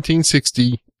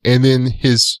 1760, and then he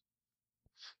was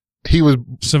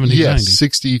 1790. Yes,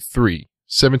 63.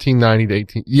 1790 to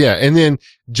 18. Yeah, and then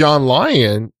John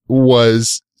Lyon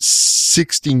was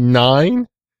 69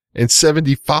 and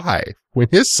 75 when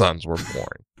his sons were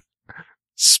born.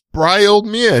 Spry old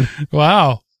men.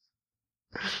 Wow.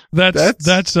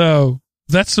 That's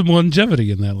some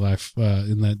longevity in that life,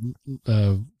 in that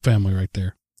family right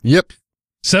there. Yep.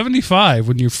 75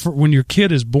 when your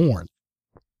kid is born.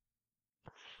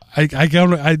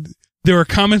 There are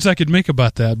comments I could make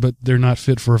about that, but they're not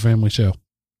fit for a family show.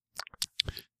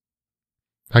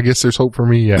 I guess there's hope for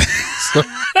me yet.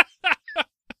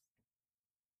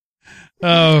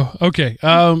 Oh, okay.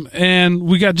 And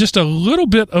we got just a little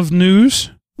bit of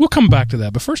news. We'll come back to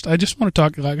that. But first, I just want to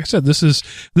talk, like I said, this is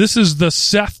the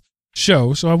Seth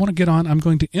show. So I want to get on. I'm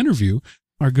going to interview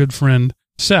our good friend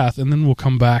Seth, and then we'll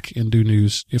come back and do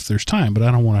news if there's time. But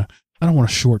I don't want to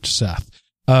short Seth.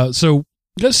 So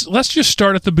let's just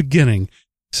start at the beginning.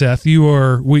 Seth,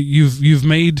 you've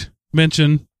made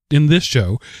mention in this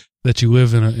show that you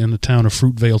live in the town of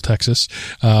Fruitvale, Texas.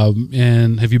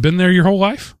 And have you been there your whole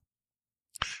life?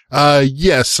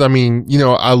 Yes. I mean,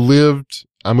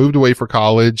 I moved away for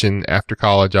college, and after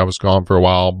college I was gone for a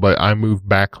while, but I moved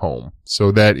back home.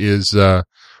 So that is,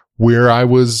 where I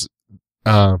was,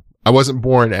 I wasn't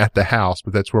born at the house,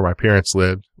 but that's where my parents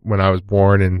lived when I was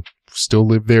born and still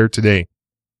live there today.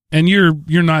 And you're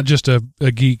not just a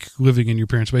geek living in your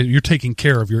parents' basement. You're taking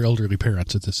care of your elderly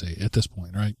parents at this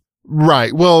point, right?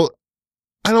 Right. Well,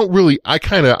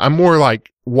 I'm more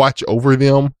like watch over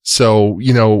them. So,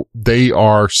 they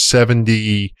are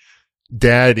 70.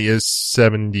 Dad is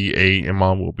 78 and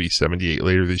mom will be 78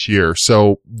 later this year.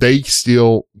 So they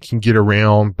still can get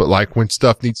around, but like when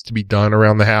stuff needs to be done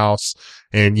around the house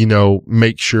and,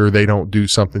 make sure they don't do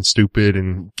something stupid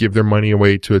and give their money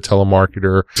away to a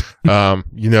telemarketer,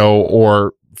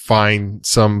 or find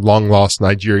some long lost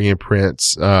Nigerian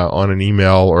prince, on an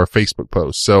email or a Facebook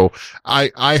post. So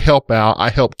I help out. I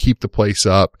help keep the place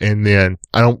up, and then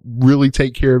I don't really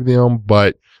take care of them,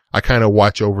 but I kind of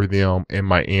watch over them and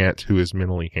my aunt who is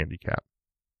mentally handicapped.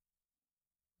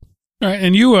 All right.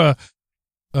 And you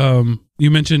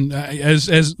mentioned,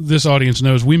 as this audience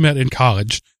knows, we met in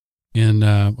college, and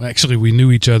actually we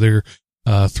knew each other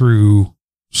through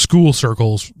school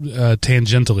circles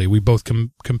tangentially. We both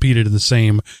competed in the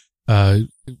same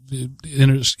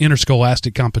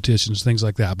interscholastic competitions, things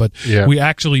like that. But yeah, we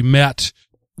actually met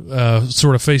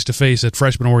sort of face to face at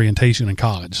freshman orientation in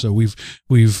college. So we've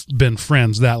been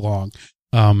friends that long.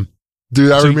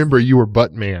 Dude, I remember you were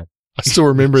Buttman. I still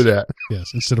remember that.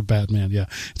 Yes, instead of Batman. Yeah,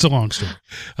 it's a long story.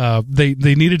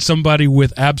 They needed somebody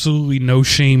with absolutely no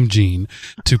shame gene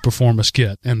to perform a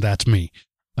skit, and that's me.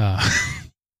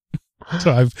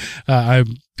 So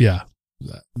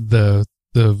the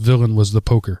villain was the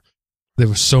poker. There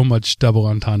was so much double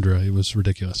entendre. It was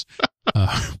ridiculous.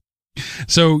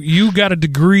 So you got a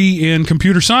degree in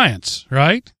computer science,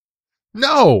 right?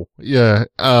 No. Yeah.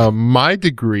 My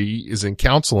degree is in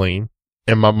counseling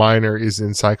and my minor is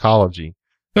in psychology.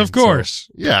 Of course.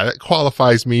 So, yeah. That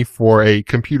qualifies me for a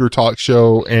computer talk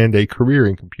show and a career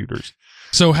in computers.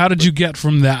 So how did you get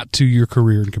from that to your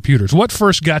career in computers? What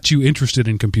first got you interested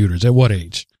in computers? At what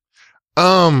age?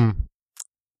 Of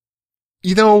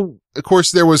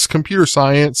course there was computer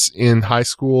science in high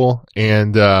school,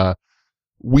 and,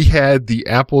 we had the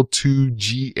Apple II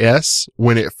GS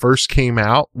when it first came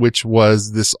out, which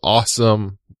was this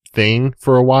awesome thing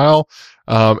for a while.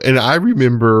 And I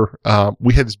remember,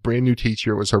 we had this brand new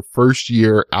teacher. It was her first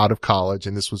year out of college,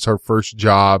 and this was her first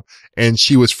job. And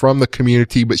she was from the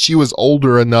community, but she was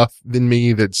older enough than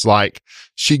me that's like,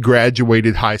 she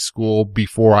graduated high school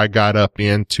before I got up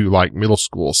into like middle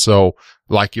school. So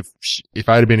like if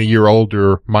I'd have been a year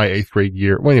older, my 8th grade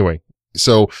year, well, anyway.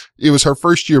 So it was her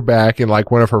first year back and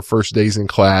like one of her first days in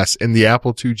class, and the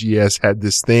Apple II GS had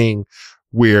this thing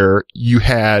where you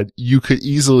could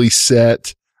easily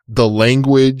set the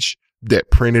language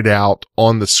that printed out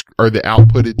on or that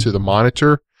outputted to the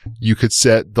monitor. You could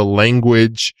set the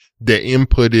language that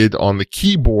inputted on the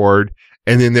keyboard,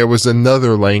 and then there was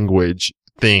another language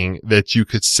thing that you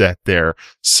could set there.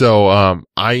 So,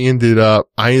 I ended up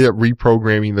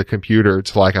reprogramming the computer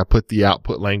to like, I put the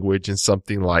output language in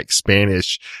something like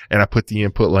Spanish and I put the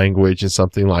input language in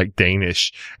something like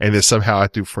Danish. And then somehow I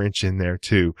threw French in there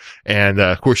too. And,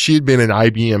 of course she had been an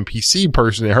IBM PC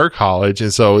person in her college.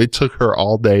 And so it took her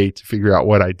all day to figure out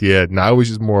what I did. And I was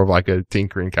just more of like a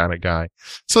tinkering kind of guy.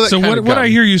 So what I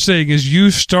hear you saying is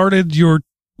you started your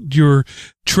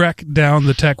trek down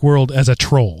the tech world as a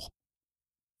troll.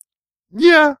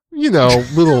 Yeah,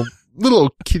 little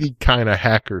kitty kind of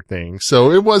hacker thing.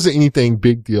 So it wasn't anything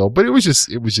big deal, but it was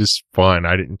just fun.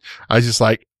 I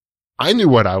knew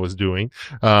what I was doing,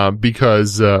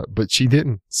 but she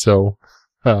didn't. So,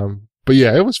 but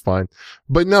yeah, it was fun.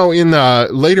 But no,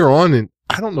 later on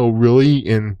I don't know really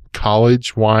in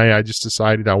college why I just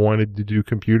decided I wanted to do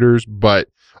computers, but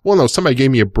somebody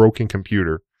gave me a broken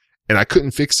computer. And I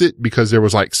couldn't fix it because there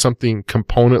was like something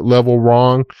component level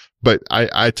wrong, but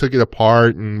I took it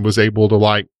apart and was able to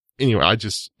I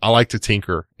like to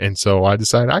tinker. And so I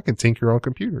decided I can tinker on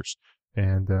computers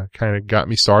and, kind of got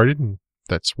me started. And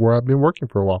that's where I've been working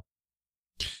for a while.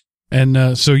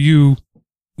 And, so you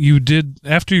did,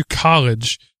 after your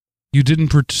college, you didn't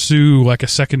pursue like a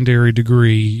secondary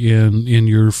degree in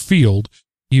your field.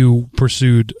 You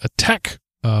pursued a tech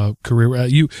career.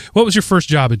 What was your first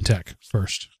job in tech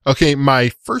first? Okay.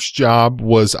 My first job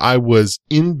was I was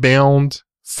inbound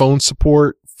phone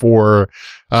support for,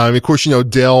 of course,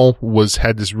 Dell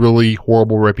had this really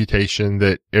horrible reputation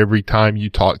that every time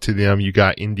you talked to them, you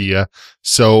got India.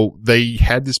 So they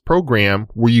had this program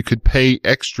where you could pay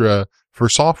extra for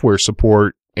software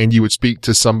support and you would speak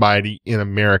to somebody in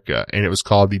America, and it was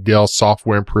called the Dell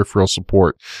Software and Peripheral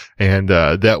Support. And,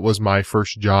 that was my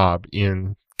first job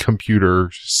in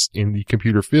the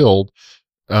computer field,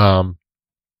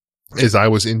 as I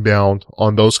was inbound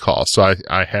on those calls. So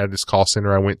I had this call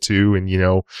center I went to and,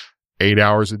 8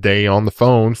 hours a day on the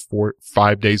phone for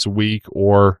 5 days a week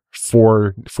or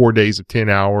four days of 10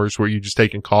 hours where you're just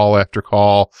taking call after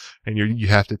call and you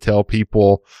have to tell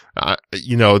people,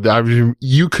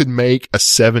 you could make a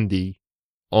 70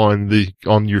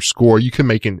 on your score. You can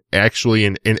make an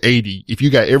 80. If you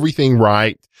got everything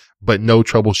right, but no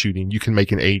troubleshooting, you can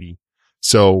make an 80.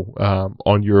 So,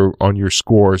 on your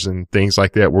scores and things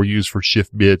like that were used for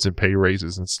shift bids and pay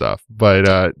raises and stuff.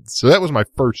 But, so that was my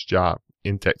first job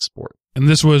in tech support. And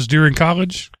this was during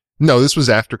college? No, this was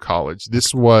after college.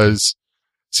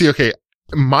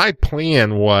 My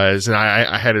plan was, and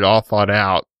I had it all thought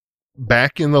out,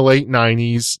 back in the late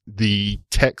 90s, the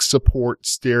tech support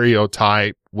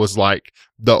stereotype was like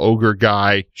the ogre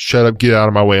guy, shut up, get out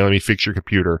of my way, let me fix your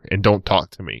computer, and don't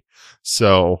talk to me.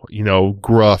 So,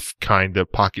 gruff kind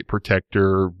of pocket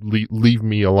protector, leave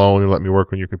me alone and let me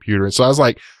work on your computer. And so I was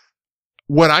like,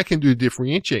 what I can do to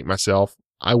differentiate myself,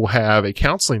 I will have a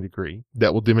counseling degree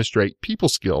that will demonstrate people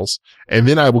skills, and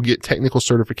then I will get technical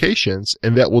certifications,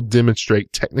 and that will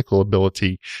demonstrate technical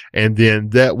ability, and then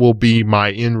that will be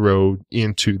my inroad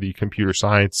into the computer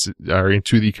science or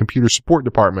into the computer support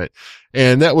department.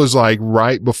 And that was like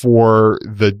right before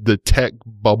the tech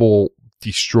bubble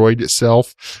destroyed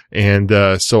itself. And,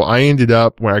 so I ended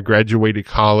up when I graduated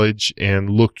college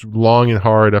and looked long and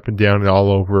hard up and down and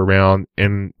all over around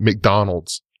in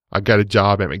McDonald's. I got a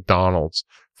job at McDonald's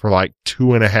for like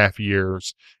 2.5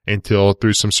 years until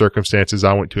through some circumstances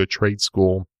I went to a trade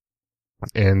school,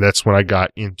 and that's when I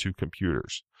got into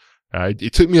computers.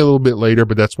 It took me a little bit later,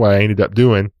 but that's what I ended up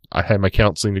doing. I had my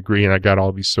counseling degree and I got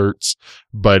all these certs,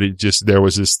 but there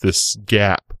was this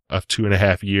gap of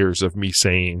 2.5 years of me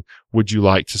saying, would you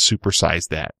like to supersize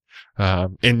that?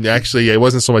 And actually it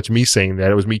wasn't so much me saying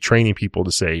that, it was me training people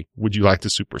to say, would you like to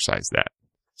supersize that?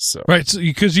 So. Right. So,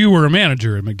 because you were a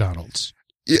manager at McDonald's.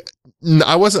 Yeah,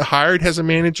 I wasn't hired as a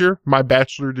manager. My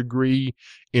bachelor degree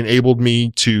enabled me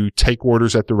to take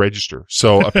orders at the register.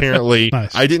 So apparently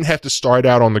Nice. I didn't have to start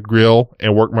out on the grill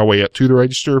and work my way up to the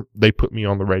register. They put me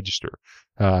on the register.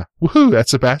 Woohoo,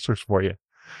 that's a bachelor's for you.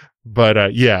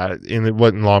 But, yeah, and it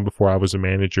wasn't long before I was a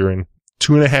manager, and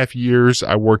 2.5 years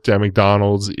I worked at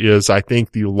McDonald's is, I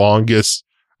think, the longest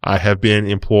I have been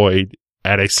employed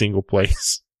at a single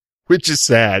place. Which is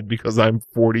sad because I'm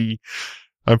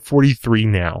 43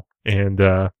 now, and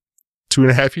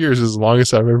 2.5 years is the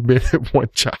longest I've ever been at one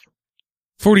job.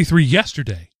 43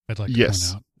 yesterday, I'd like to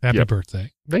Yes. point out. Happy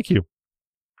birthday. Thank you.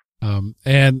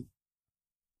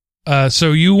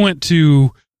 So you went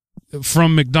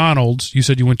from McDonald's, you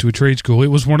said you went to a trade school. It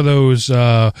was one of those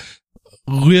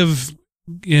live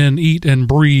and eat and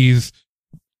breathe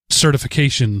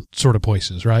certification sort of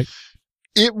places, right?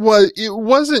 It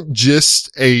wasn't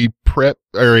just a prep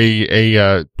or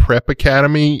a prep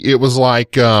academy. It was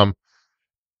like, I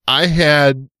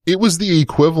it was the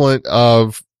equivalent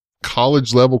of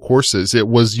college level courses. It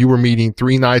was, you were meeting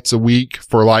 3 nights a week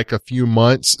for like a few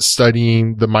months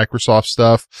studying the Microsoft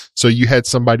stuff. So you had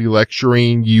somebody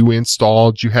lecturing, you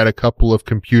installed, you had a couple of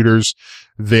computers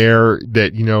there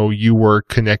that, you were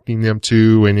connecting them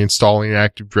to and installing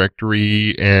Active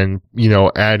Directory and,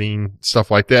 adding stuff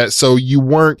like that. So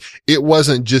it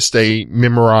wasn't just a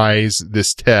memorize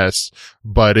this test,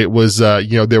 but it was,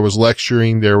 there was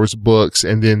lecturing, there was books,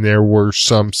 and then there were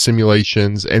some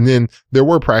simulations, and then there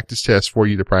were practice tests for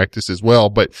you to practice as well.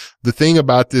 But the thing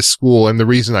about this school, and the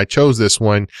reason I chose this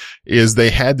one, is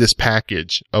they had this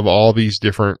package of all these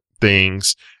different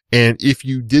things. And if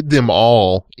you did them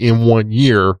all in 1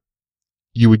 year,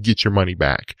 you would get your money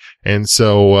back. And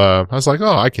so, I was like,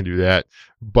 oh, I can do that.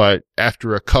 But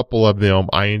after a couple of them,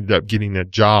 I ended up getting a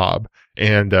job.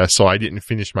 And, so I didn't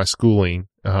finish my schooling.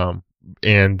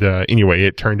 Anyway,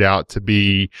 it turned out to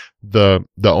be the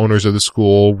owners of the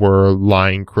school were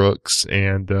lying crooks.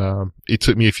 And, it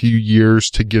took me a few years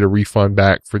to get a refund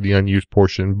back for the unused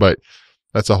portion, but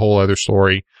that's a whole other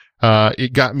story.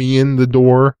 It got me in the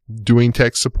door doing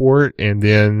tech support, and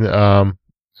then,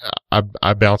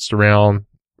 I bounced around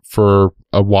for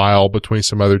a while between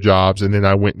some other jobs, and then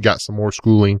I went and got some more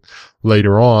schooling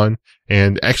later on.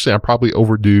 And actually, I'm probably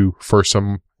overdue for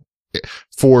some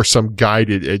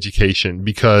guided education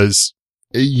because,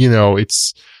 I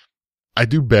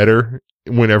do better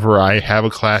whenever I have a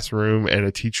classroom and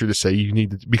a teacher to say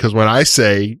because when I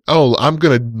say, oh, I'm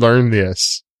going to learn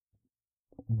this,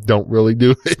 don't really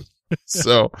do it.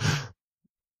 So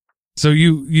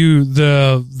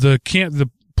the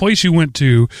place you went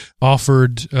to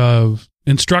offered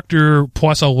instructor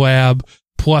plus a lab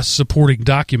plus supporting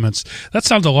documents. That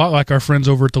sounds a lot like our friends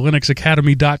over at the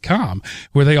linuxacademy.com,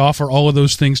 where they offer all of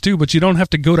those things too, but you don't have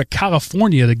to go to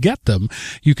California to get them.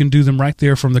 You can do them right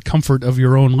there from the comfort of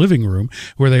your own living room,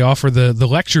 where they offer the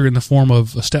lecture in the form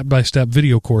of step-by-step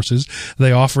video courses.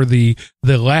 They offer the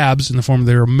labs in the form of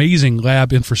their amazing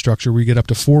lab infrastructure, where you get up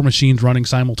to 4 machines running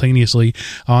simultaneously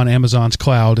on Amazon's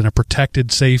cloud in a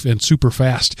protected, safe, and super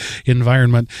fast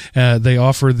environment. They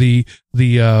offer the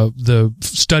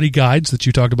study guides that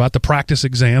you talked about, the practice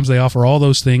exams. They offer all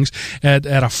those things at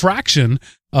a fraction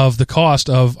of the cost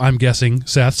of, I'm guessing,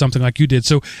 Seth, something like you did.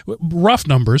 So rough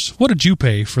numbers, what did you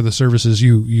pay for the services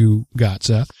you got,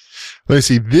 Seth? Let's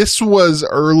see. This was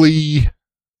early.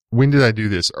 When did I do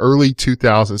this? Early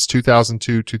 2000s,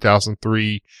 2002,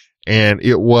 2003, and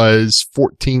it was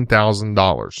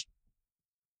 $14,000.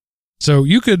 So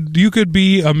you could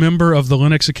be a member of the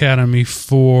Linux Academy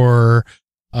for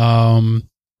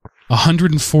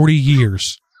 140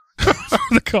 years for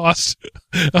the cost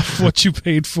of what you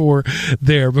paid for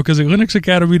there, because at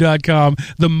linuxacademy.com,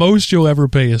 the most you'll ever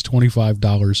pay is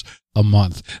 $25 a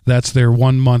month. That's their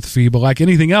 1 month fee. But like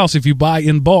anything else, if you buy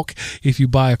in bulk, if you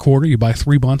buy a quarter, you buy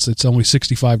 3 months, it's only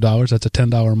 $65. That's a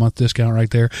 $10 a month discount right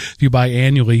there. If you buy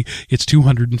annually, it's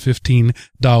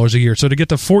 $215 a year. So to get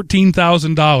to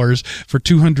 $14,000 for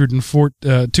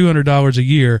 $200 a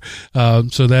year,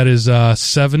 so that is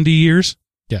 70 years.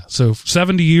 Yeah, so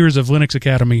 70 years of Linux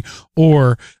Academy,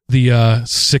 or the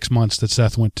 6 months that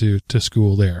Seth went to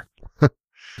school there.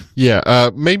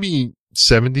 Yeah, maybe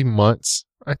 70 months,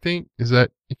 I think. Is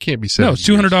that, it can't be 70. No, it's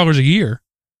 $200 a year.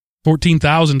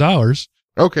 $14,000.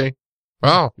 Okay.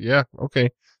 Wow, yeah, okay.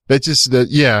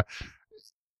 That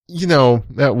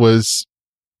was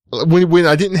when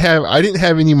I didn't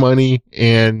have any money,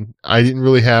 and I didn't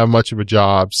really have much of a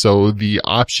job. So the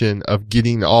option of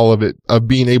getting all of it, of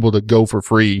being able to go for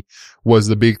free, was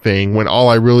the big thing, when all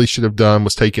I really should have done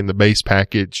was taken the base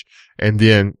package and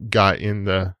then got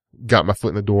my foot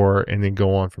in the door and then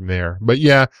go on from there. But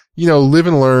yeah, live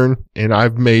and learn. And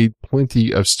I've made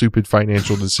plenty of stupid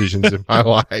financial decisions in my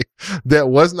life. That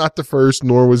was not the first,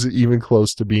 nor was it even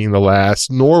close to being the last,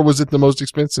 nor was it the most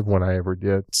expensive one I ever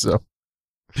did. So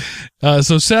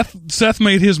Seth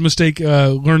made his mistake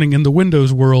learning in the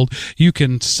Windows world. You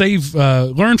can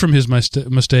learn from his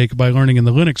mistake by learning in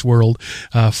the Linux world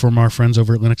from our friends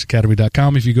over at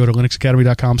linuxacademy.com. If you go to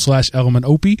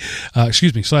linuxacademy.com/elementop,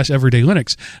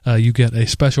 /everydaylinux, you get a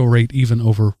special rate even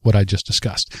over what I just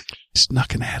discussed.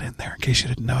 Snuck an ad in there in case you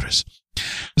didn't notice.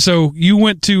 So you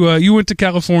went to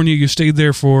California. You stayed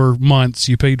there for months.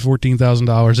 You paid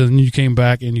 $14,000, and then you came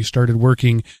back and you started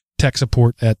working tech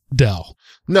support at Dell.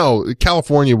 No,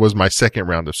 California was my second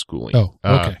round of schooling. Oh,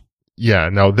 okay. Yeah,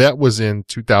 no, that was in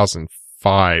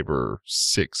 2005 or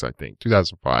 6, I think,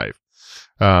 2005.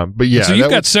 But yeah. So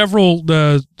you've got several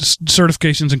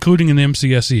certifications, including an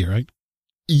MCSE, right?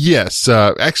 Yes.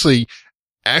 Actually,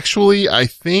 I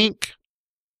think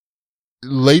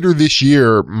later this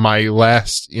year, my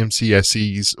last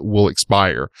MCSEs will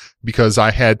expire because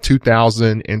I had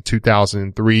 2000 and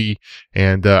 2003.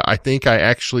 And, I think I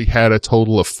actually had a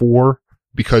total of 4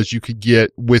 because you could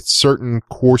get with certain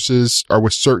courses or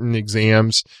with certain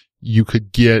exams, you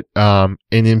could get, an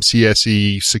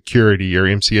MCSE security or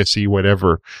MCSE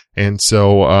whatever. And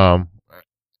so,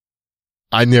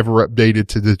 I never updated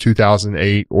to the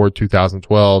 2008 or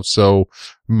 2012. So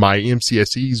my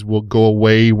MCSEs will go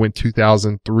away when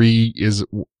 2003 is,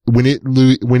 when it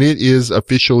is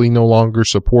officially no longer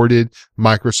supported.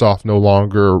 Microsoft no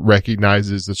longer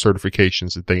recognizes the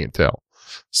certifications that they entail.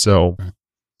 So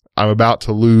I'm about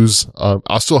to lose,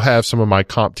 I'll still have some of my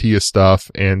CompTIA stuff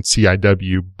and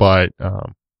CIW, but,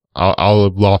 I'll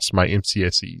have lost my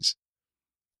MCSEs.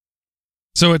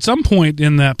 So at some point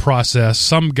in that process,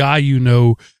 some guy you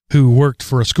know who worked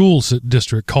for a school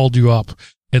district called you up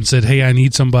and said, "Hey, I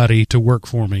need somebody to work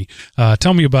for me."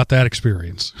 Tell me about that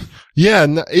experience. Yeah,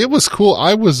 it was cool.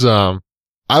 I was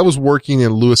working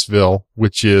in Louisville,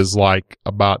 which is like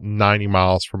about 90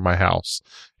 miles from my house.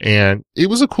 And it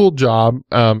was a cool job.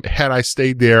 Had I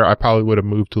stayed there, I probably would have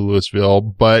moved to Louisville,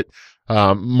 but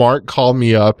Mark called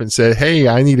me up and said, "Hey,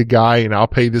 I need a guy and I'll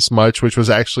pay this much," which was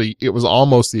actually, it was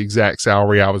almost the exact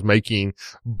salary I was making,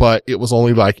 but it was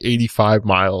only like 85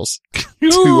 miles.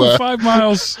 Ooh, 5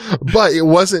 miles. But it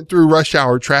wasn't through rush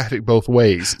hour traffic both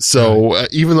ways. So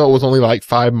even though it was only like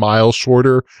 5 miles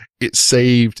shorter, it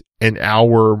saved an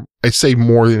hour. It saved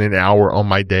more than an hour on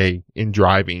my day in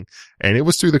driving. And it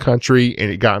was through the country and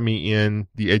it got me in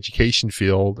the education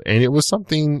field. And it was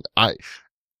something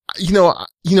you know,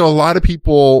 a lot of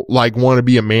people like want to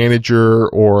be a manager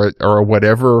or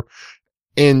whatever,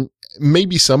 and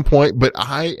maybe some point, but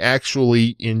I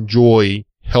actually enjoy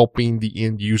helping the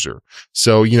end user.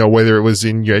 So, whether it was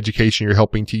in your education, you're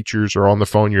helping teachers, or on the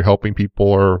phone, you're helping people,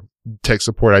 or tech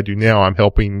support I do now, I'm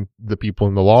helping the people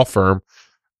in the law firm.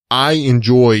 I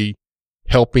enjoy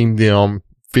helping them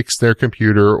fix their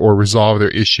computer or resolve their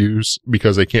issues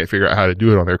because they can't figure out how to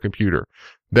do it on their computer.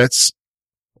 That's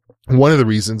one of the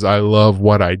reasons I love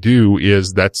what I do.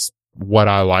 Is that's what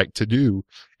I like to do.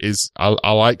 Is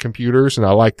I like computers and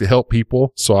I like to help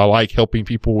people. So I like helping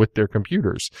people with their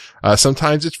computers.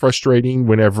 Sometimes it's frustrating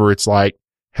whenever it's like,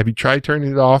 "Have you tried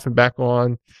turning it off and back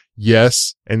on?"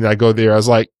 Yes. And then I go there. I was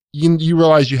like, you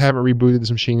realize you haven't rebooted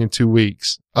this machine in 2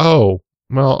 weeks. Oh,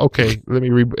 well, okay. Let me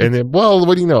reboot. And then, well,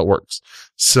 what do you know? It works.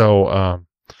 So,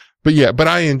 but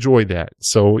I enjoy that.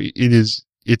 So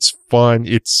it's fun.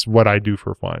 It's what I do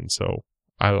for fun. So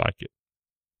I like it.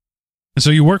 So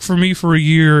you worked for me for a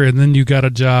year, and then you got a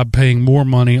job paying more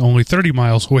money, only 30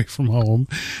 miles away from home,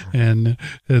 and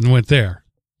went there.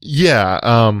 Yeah.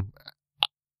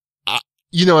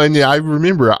 And I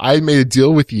remember I made a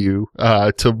deal with you,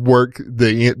 to work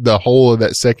the whole of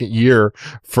that second year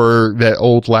for that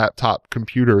old laptop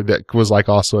computer that was like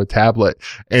also a tablet.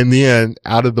 And then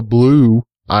out of the blue,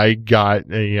 I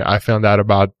found out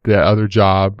about the other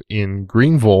job in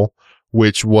Greenville,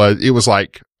 which was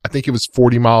like, I think it was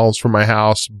 40 miles from my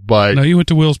house, but. No, you went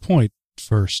to Wills Point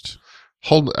first.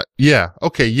 Yeah.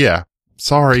 Okay. Yeah.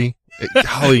 Sorry.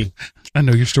 Golly. I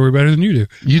know your story better than you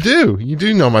do. You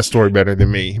do know my story better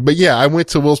than me. But yeah, I went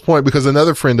to Wills Point because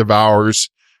another friend of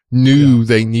ours knew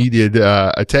they needed,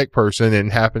 a tech person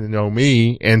and happened to know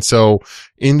me. And so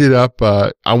ended up,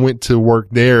 I went to work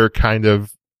there kind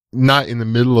of not in the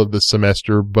middle of the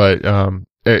semester, but,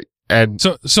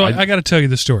 so I got to tell you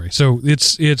the story. So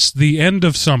it's the end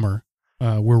of summer.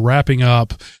 We're wrapping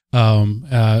up.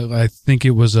 I think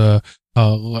it was a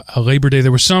Labor Day.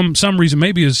 There was some reason,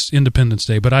 maybe it's Independence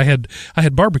Day, but I had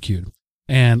barbecued,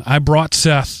 and I brought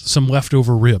Seth some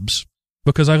leftover ribs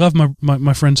because I love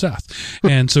my friend Seth.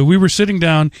 And so we were sitting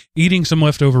down eating some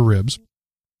leftover ribs,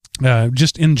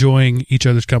 just enjoying each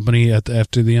other's company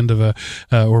after the end of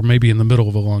or maybe in the middle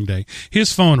of a long day.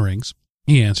 His phone rings.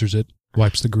 He answers it,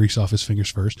 wipes the grease off his fingers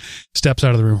first, steps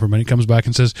out of the room for a minute, comes back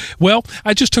and says, "Well,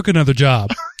 I just took another job."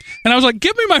 And I was like,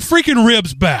 "Give me my freaking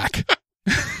ribs back."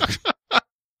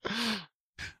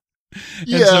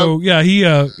 And so,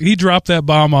 he dropped that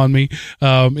bomb on me.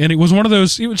 And it was one of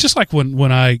those, it was just like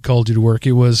when I called you to work,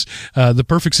 it was, the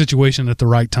perfect situation at the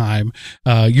right time.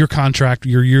 Your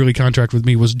yearly contract with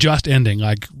me was just ending,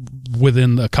 like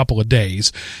within a couple of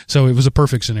days. So it was a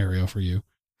perfect scenario for you.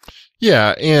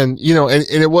 Yeah. And,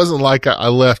 and it wasn't like I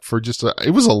left for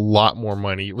it was a lot more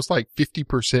money. It was like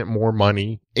 50% more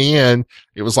money, and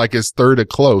it was like his third of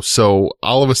close. So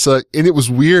all of a sudden, and it was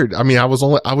weird. I mean, I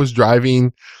was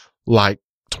driving like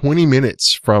 20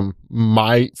 minutes from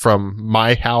my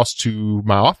house to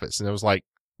my office. And it was like,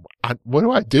 what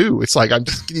do I do? It's like, I'm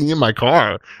just getting in my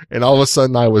car and all of a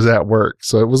sudden I was at work.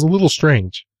 So it was a little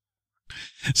strange.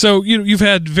 So you've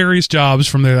had various jobs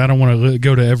from there. I don't want to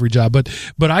go to every job,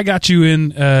 but I got you in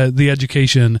the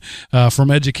education. From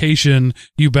education,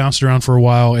 you bounced around for a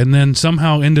while, and then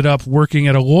somehow ended up working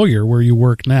at a lawyer where you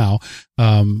work now.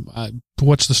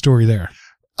 What's the story there?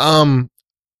 I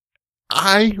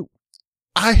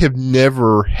have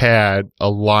never had a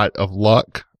lot of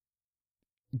luck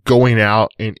going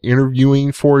out and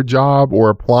interviewing for a job or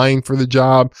applying for the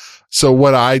job. So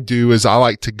what I do is I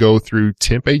like to go through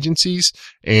temp agencies,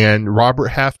 and Robert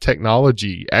Half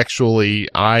Technology. Actually,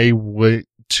 I went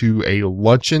to a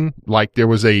luncheon, like there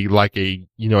was a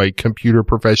computer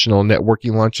professional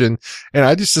networking luncheon, and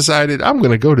I just decided I'm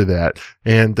going to go to that.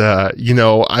 And,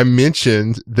 I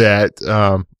mentioned that,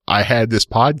 I had this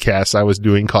podcast I was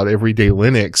doing called Everyday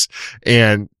Linux,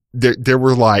 and there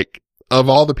were like, of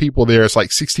all the people there, it's like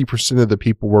 60% of the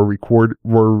people recruiters.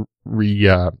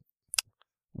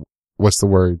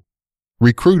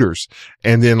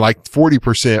 And then like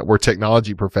 40% were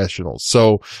technology professionals.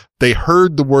 So they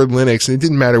heard the word Linux, and it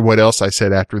didn't matter what else I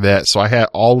said after that. So I had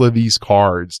all of these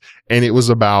cards, and it was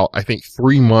about, I think,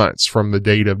 3 months from the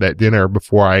date of that dinner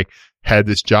before I had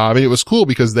this job. And it was cool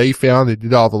because they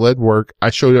did all the lead work. I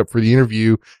showed up for the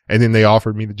interview, and then they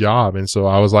offered me the job. And so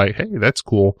I was like, hey, that's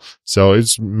cool. So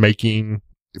it's making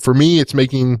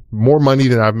more money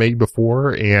than I've made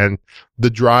before. And the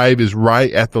drive is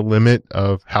right at the limit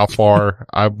of how far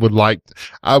I would like.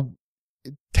 It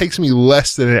takes me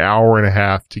less than an hour and a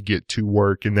half to get to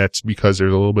work. And that's because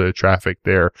there's a little bit of traffic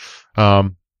there.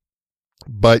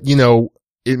 But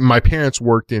my parents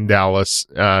worked in Dallas.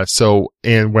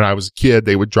 And when I was a kid,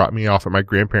 they would drop me off at my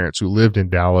grandparents who lived in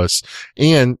Dallas,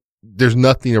 and there's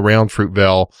nothing around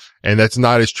Fruitvale, and that's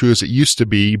not as true as it used to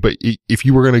be. But if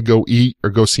you were going to go eat or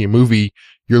go see a movie,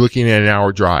 you're looking at an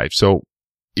hour drive. So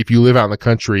if you live out in the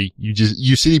country,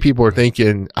 you city people are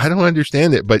thinking, I don't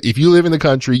understand it. But if you live in the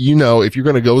country, if you're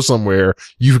going to go somewhere,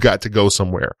 you've got to go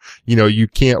somewhere. You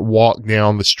can't walk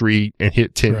down the street and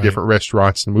hit 10 different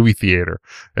restaurants and movie theater.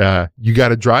 You got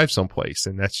to drive someplace.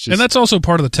 And that's also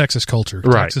part of the Texas culture.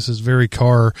 Right. Texas is very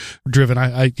car driven.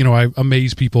 I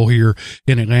amaze people here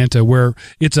in Atlanta where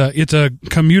it's a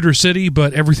commuter city,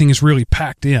 but everything is really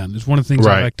packed in. It's one of the things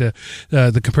I like to,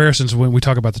 the comparisons when we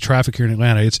talk about the traffic here in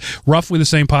Atlanta. It's roughly the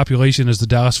same population as the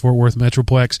Dallas-Fort Worth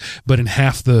Metroplex, but in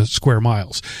half the square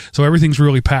miles. So everything's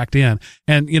really packed in.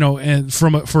 And,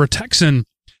 for a Texan,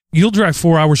 you'll drive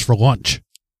 4 hours for lunch.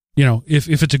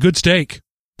 If it's a good steak,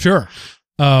 sure.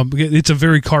 It's a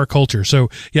very car culture. So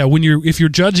yeah, if you're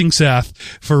judging Seth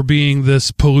for being this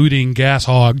polluting gas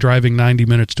hog driving 90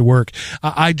 minutes to work,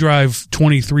 I drive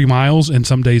 23 miles, and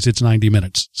some days it's 90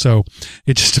 minutes. So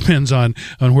it just depends on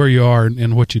where you are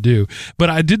and what you do. But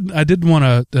I did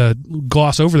want to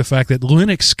gloss over the fact that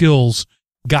Linux skills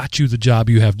got you the job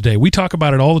you have today. We talk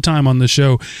about it all the time on this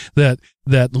show that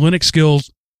Linux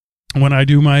skills. When I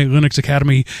do my Linux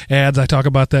Academy ads, I talk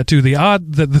about that too.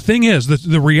 The thing is,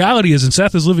 the reality is, and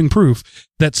Seth is living proof,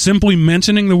 that simply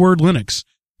mentioning the word Linux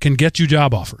can get you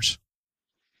job offers.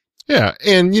 Yeah.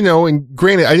 And, and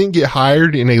granted, I didn't get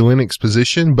hired in a Linux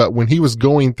position, but when he was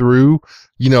going through,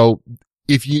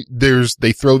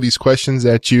 they throw these questions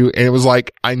at you, and it was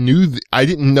like, I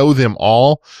didn't know them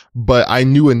all, but I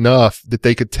knew enough that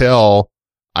they could tell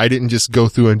I didn't just go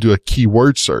through and do a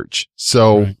keyword search.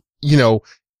 So,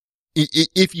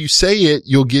 if you say it,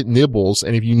 you'll get nibbles.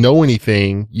 And if you know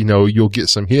anything, you'll get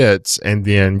some hits, and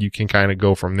then you can kind of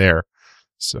go from there.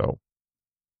 So.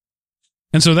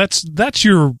 And so that's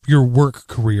your work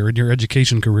career and your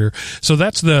education career. So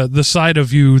that's the side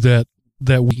of you that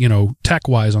we, tech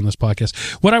wise on this podcast.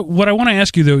 What I want to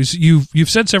ask you though is you've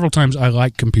said several times, I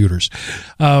like computers.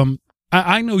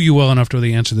 I know you well enough to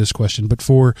really answer this question, but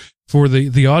for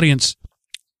the audience,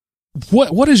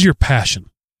 what is your passion?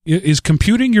 Is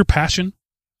computing your passion?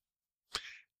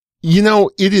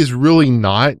 It is really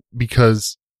not,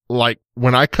 because like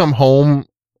when I come home,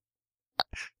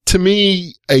 to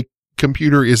me, a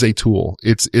computer is a tool.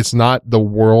 It's not the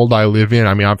world I live in.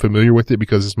 I mean, I'm familiar with it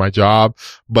because it's my job,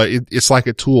 but it's like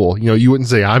a tool. You wouldn't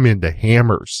say I'm into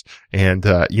hammers, and,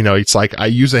 it's like I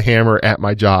use a hammer at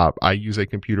my job. I use a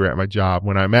computer at my job.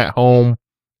 When I'm at home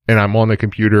and I'm on the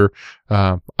computer,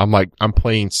 I'm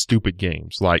playing stupid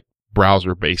games like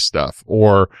browser-based stuff,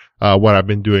 or what I've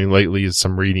been doing lately is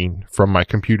some reading from my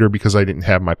computer because I didn't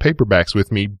have my paperbacks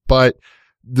with me. But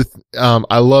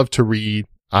I love to read.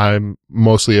 I'm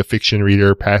mostly a fiction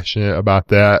reader, passionate about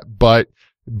that. But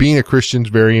being a Christian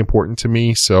is very important to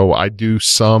me, so I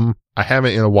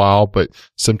haven't in a while, but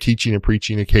some teaching and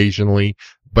preaching occasionally.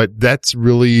 But that's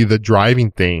really the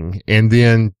driving thing. And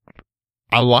then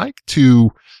I like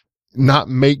to not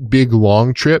make big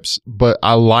long trips, but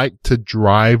I like to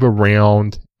drive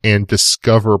around and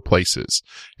discover places.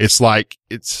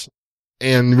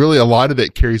 And really a lot of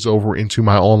that carries over into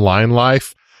my online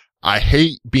life. I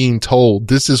hate being told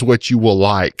this is what you will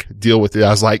like. Deal with it.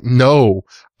 I was like, no,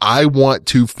 I want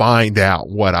to find out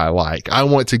what I like. I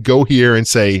want to go here and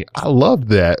say, I love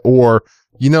that. Or,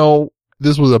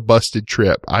 this was a busted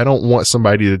trip. I don't want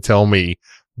somebody to tell me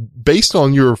based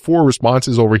on your 4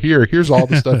 responses over here, here's all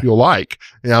the stuff you'll like.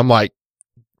 And I'm like,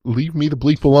 leave me the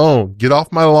bleep alone. Get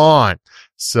off my lawn.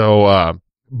 So,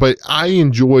 but I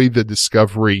enjoy the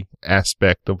discovery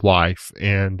aspect of life.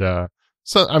 And,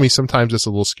 sometimes it's a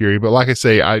little scary, but like I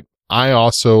say,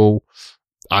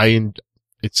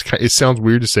 it sounds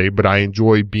weird to say, but I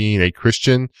enjoy being a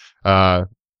Christian. I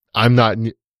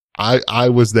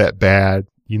was that bad,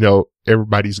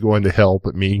 everybody's going to hell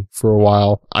but me for a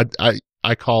while.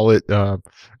 I call it,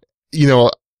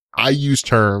 I use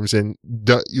terms and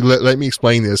let me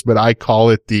explain this, but I call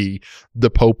it the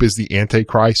Pope is the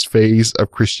Antichrist phase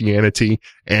of Christianity.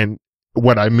 And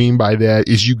what I mean by that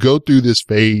is you go through this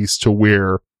phase to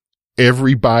where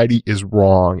everybody is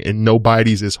wrong and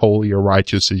nobody's as holy or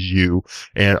righteous as you.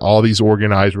 And all these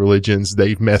organized religions,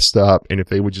 they've messed up. And if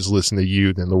they would just listen to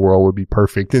you, then the world would be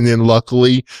perfect. And then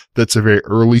luckily, that's a very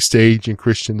early stage in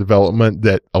Christian development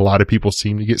that a lot of people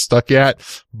seem to get stuck at.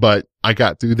 But I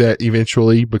got through that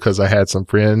eventually because I had some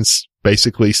friends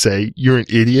basically say, you're an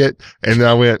idiot. And then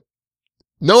I went,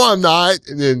 no, I'm not.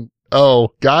 And then,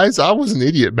 oh, guys, I was an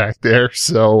idiot back there.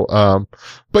 So,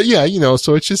 but yeah,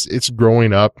 so it's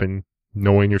growing up and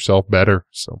knowing yourself better.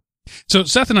 So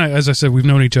Seth and I, as I said, we've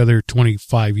known each other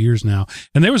 25 years now.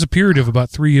 And there was a period of about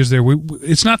 3 years there.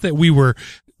 It's not that we were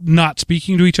not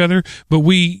speaking to each other, but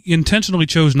we intentionally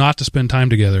chose not to spend time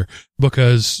together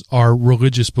because our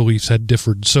religious beliefs had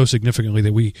differed so significantly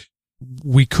that we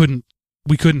couldn't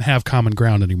have common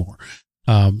ground anymore.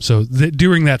 So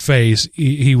during that phase,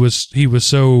 he was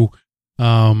so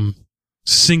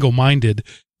single-minded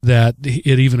that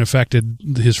it even affected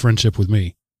his friendship with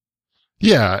me.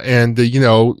 Yeah. And,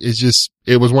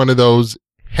 it was one of those,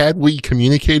 had we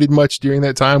communicated much during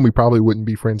that time, we probably wouldn't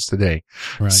be friends today.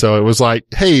 Right. So it was like,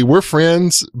 hey, we're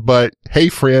friends, but hey,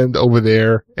 friend over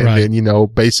there. And right. Then,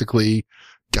 basically,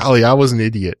 golly, I was an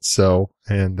idiot. So,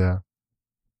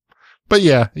 but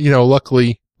yeah,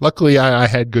 luckily I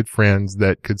had good friends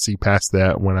that could see past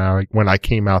that when I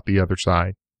came out the other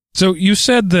side. So you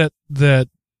said that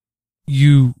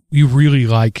you really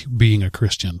like being a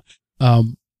Christian.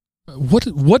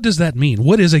 What does that mean?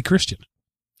 What is a Christian?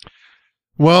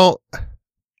 Well,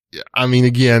 I mean,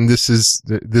 again, this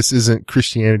isn't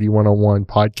Christianity 101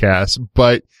 podcast,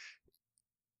 but,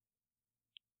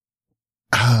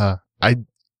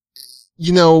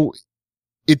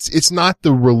 it's not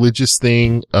the religious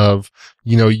thing of,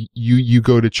 you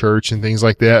go to church and things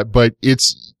like that, but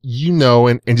it's,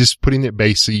 and just putting it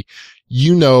basically,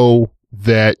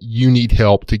 that you need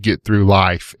help to get through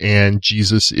life. And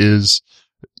Jesus is,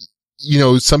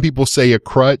 some people say a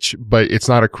crutch, but it's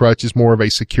not a crutch. It's more of a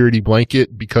security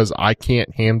blanket because I can't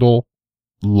handle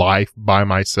life by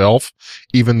myself,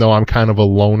 even though I'm kind of a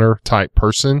loner type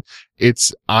person.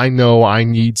 I know I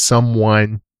need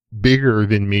someone bigger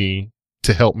than me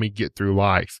to help me get through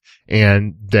life.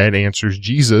 And that answer's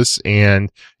Jesus.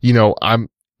 And,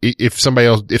 if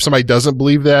somebody doesn't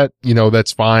believe that,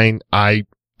 that's fine.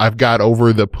 I've got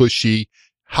over the pushy,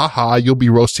 haha, you'll be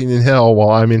roasting in hell while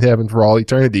I'm in heaven for all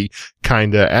eternity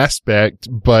kind of aspect.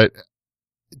 But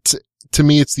to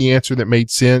me, it's the answer that made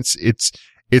sense. It's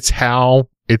how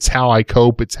I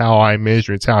cope. It's how I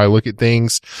measure. It's how I look at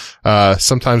things.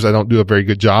 Sometimes I don't do a very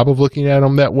good job of looking at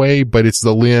them that way, but it's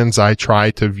the lens I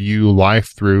try to view life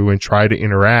through and try to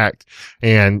interact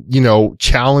and,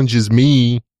 challenges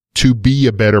me to be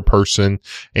a better person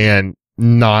and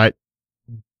not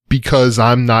because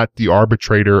I'm not the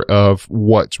arbitrator of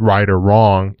what's right or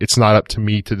wrong. It's not up to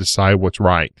me to decide what's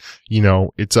right.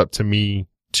 It's up to me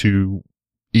to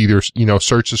either,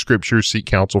 search the scriptures, seek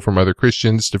counsel from other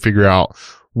Christians to figure out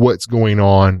what's going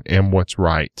on and what's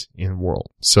right in the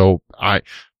world. So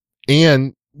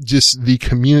and just the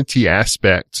community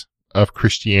aspect of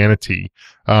Christianity,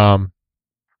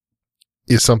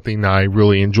 is something I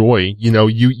really enjoy.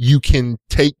 You can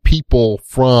take people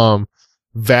from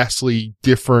vastly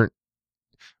different,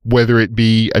 whether it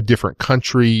be a different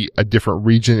country, a different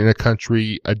region in a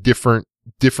country, a different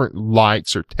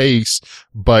likes or tastes.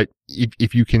 But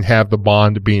if you can have the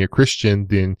bond of being a Christian,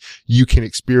 then you can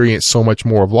experience so much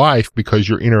more of life because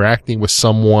you're interacting with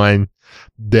someone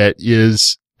that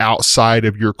is outside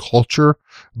of your culture.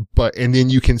 And then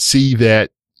you can see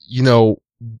that,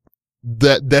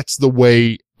 that's the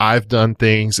way I've done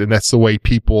things, and that's the way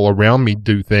people around me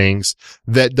do things.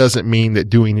 That doesn't mean that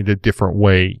doing it a different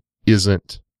way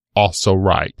isn't also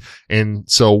right. And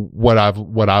so what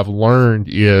I've learned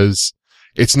is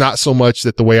it's not so much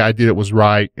that the way I did it was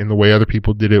right and the way other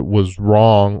people did it was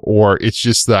wrong, or it's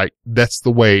just like, that's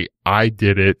the way I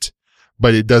did it,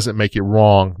 but it doesn't make it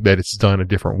wrong that it's done a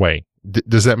different way.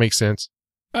 Does that make sense?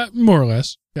 More or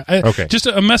less. Okay. Just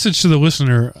a message to the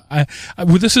listener.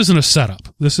 This isn't a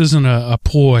setup. This isn't a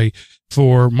ploy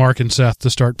for Mark and Seth to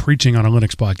start preaching on a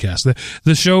Linux podcast.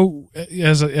 The show,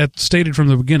 as stated from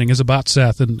the beginning, is about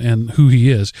Seth and who he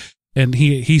is. And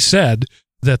he said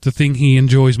that the thing he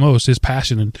enjoys most, his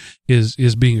passion,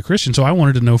 is being a Christian. So I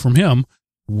wanted to know from him,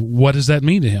 what does that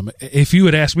mean to him? If you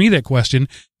had asked me that question,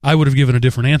 I would have given a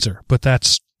different answer. But I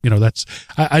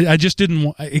just didn't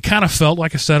want, it kind of felt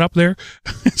like a setup there.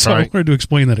 So right. I wanted to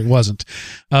explain that it wasn't.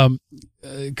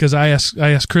 Cause I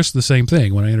asked Chris the same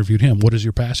thing when I interviewed him. What is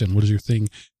your passion? What is your thing,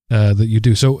 that you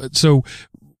do? So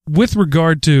with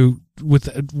regard to, with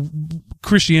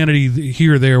Christianity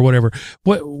here, there, whatever,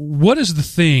 what is the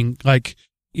thing, like,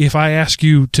 if I ask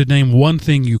you to name one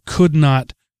thing you could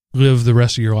not live the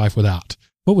rest of your life without,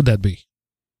 what would that be?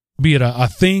 Be it a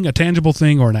thing, a tangible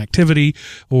thing, or an activity,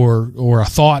 or a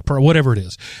thought, or whatever it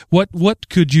is. What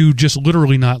could you just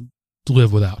literally not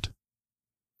live without?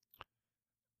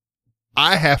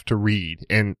 I have to read,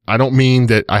 and I don't mean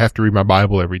that I have to read my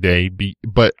Bible every day,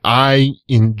 but I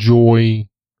enjoy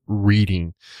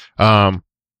reading. To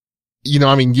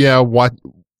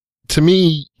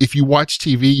me, if you watch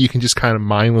TV, you can just kind of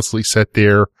mindlessly sit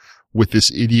there with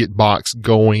this idiot box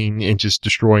going and just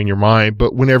destroying your mind.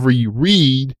 But whenever you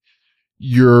read,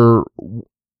 you're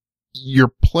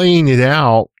playing it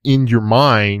out in your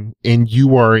mind, and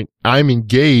I'm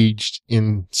engaged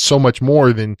in so much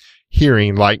more than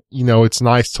hearing. Like, it's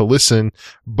nice to listen,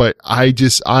 but I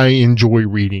enjoy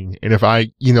reading. And if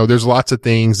there's lots of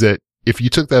things that if you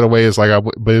took that away,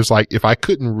 but it's like, if I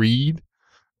couldn't read,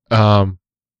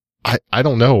 I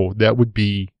don't know. That would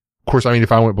be, of course,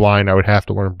 if I went blind, I would have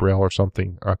to learn Braille or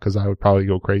something, cause I would probably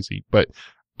go crazy, but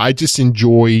I just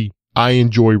enjoy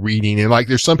reading. And like,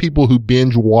 there's some people who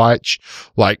binge watch,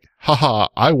 like,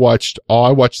 I watched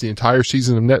the entire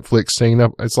season of Netflix staying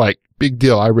up. It's like, big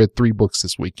deal. I read 3 books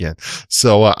this weekend.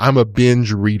 So, I'm a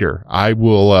binge reader. I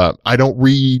don't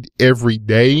read every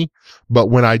day, but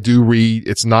when I do read,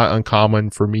 it's not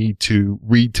uncommon for me to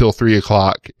read till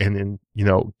 3:00 and then,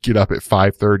 get up at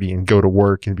 5:30 and go to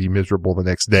work and be miserable the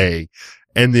next day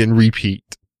and then repeat.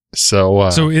 So,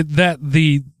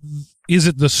 is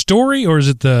it the story, or is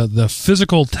it the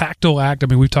physical tactile act?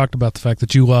 We've talked about the fact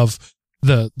that you love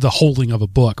the holding of a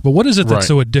book, but what is it that's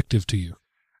so addictive to you?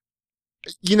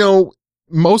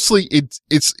 Mostly it's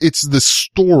the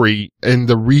story and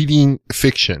the reading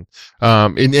fiction.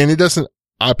 And it doesn't,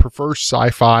 I prefer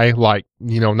sci-fi, like,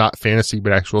 not fantasy,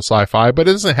 but actual sci-fi, but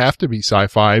it doesn't have to be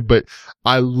sci-fi, but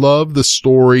I love the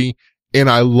story and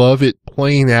I love it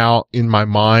playing out in my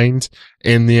mind.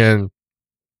 And then,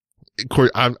 of course,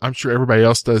 I'm sure everybody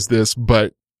else does this,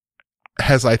 but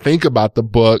as I think about the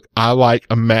book, I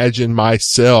imagine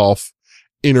myself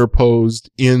interposed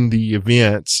in the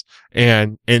events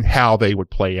and how they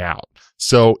would play out.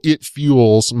 So it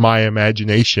fuels my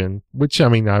imagination, which,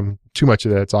 too much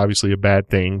of that's obviously a bad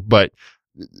thing, but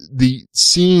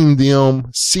seeing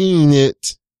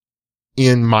it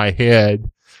in my head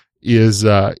is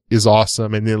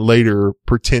awesome. And then later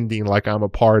pretending like I'm a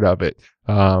part of it.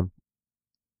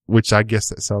 Which I guess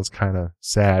that sounds kind of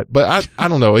sad, but I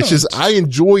don't know. It's just, I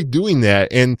enjoy doing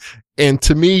that. And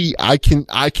to me, I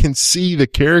can see the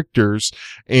characters,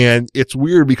 and it's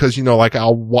weird because,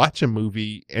 I'll watch a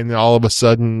movie and then all of a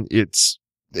sudden it's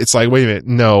like, wait a minute.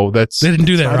 No, they didn't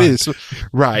do that right.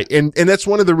 Right. And that's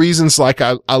one of the reasons,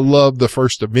 I love the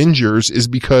first Avengers, is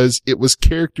because it was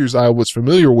characters I was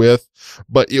familiar with,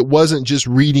 but it wasn't just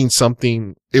reading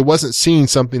something. It wasn't seeing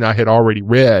something I had already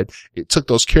read. It took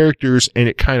those characters and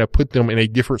it kind of put them in a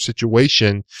different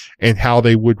situation and how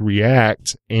they would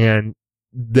react. And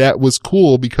that was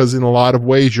cool because in a lot of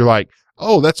ways you're like,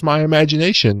 oh, that's my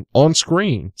imagination on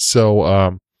screen.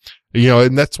 So,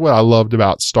 and that's what I loved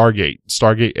about Stargate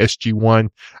SG-1.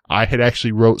 I had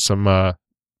actually wrote some, in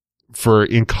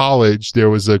college,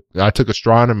 I took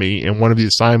astronomy, and one of the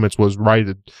assignments was write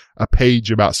a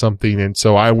page about something. And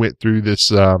so I went through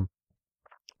this,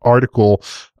 article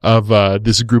of,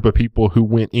 this group of people who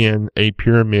went in a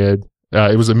pyramid.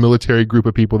 It was a military group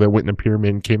of people that went in a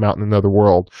pyramid and came out in another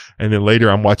world. And then later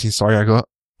I'm watching Stargate, I go,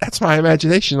 that's my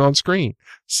imagination on screen.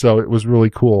 So it was really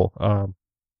cool.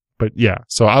 But yeah,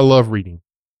 so I love reading.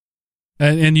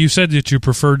 And you said that your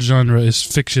preferred genre is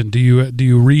fiction. Do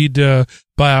you read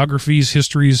biographies,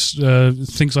 histories,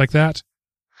 things like that?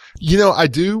 I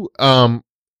do.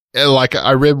 Like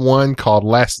I read one called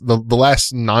the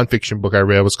last nonfiction book I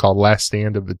read was called Last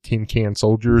Stand of the Tin Can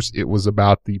Soldiers. It was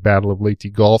about the Battle of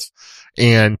Leyte Gulf,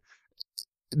 and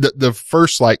the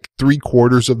first like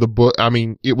 3/4 of the book, I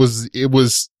mean, it was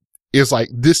like,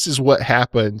 this is what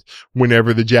happened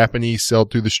whenever the Japanese sailed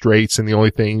through the straits, and the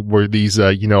only thing were these, these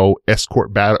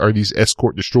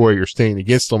escort destroyers staying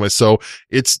against them. And so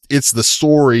it's the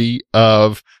story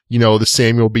of, the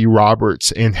Samuel B.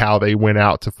 Roberts and how they went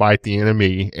out to fight the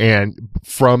enemy, and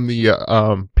from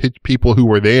the, people who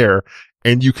were there.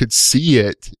 And you could see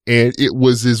it, and it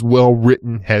was as well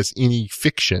written as any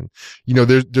fiction.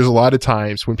 There's a lot of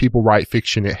times when people write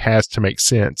fiction, it has to make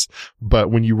sense.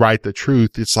 But when you write the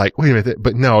truth, it's like, wait a minute.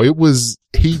 But no,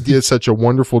 he did such a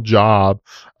wonderful job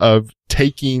of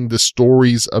taking the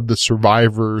stories of the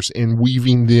survivors and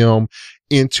weaving them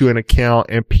into an account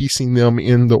and piecing them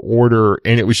in the order.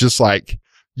 And it was just like,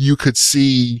 you could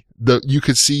see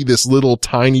this little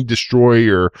tiny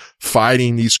destroyer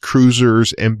fighting these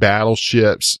cruisers and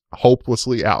battleships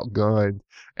hopelessly outgunned.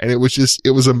 And it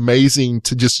was amazing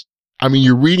to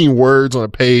you're reading words on a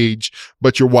page,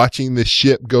 but you're watching the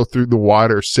ship go through the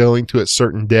water, sailing to its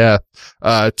certain death,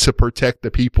 to protect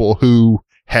the people who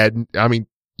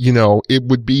it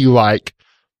would be like,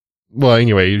 well,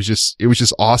 anyway, it was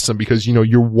just awesome because,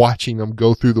 you're watching them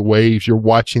go through the waves. You're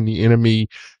watching the enemy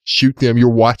shoot them. You're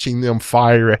watching them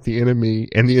fire at the enemy,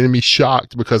 and the enemy's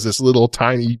shocked because this little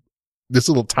tiny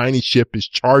ship is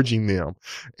charging them,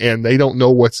 and they don't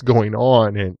know what's going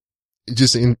on. And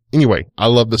anyway, I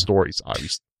love the stories,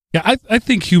 obviously. Yeah, I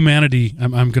think humanity,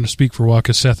 I'm going to speak for a while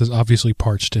because Seth is obviously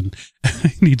parched and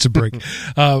needs a break.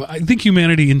 I think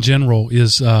humanity in general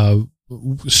is,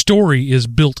 story is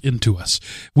built into us.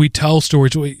 We tell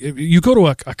stories. You go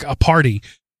to a party,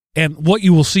 and what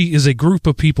you will see is a group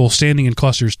of people standing in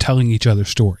clusters telling each other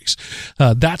stories.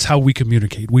 That's how we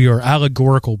communicate. We are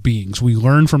allegorical beings. We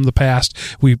learn from the past.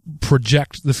 We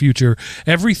project the future.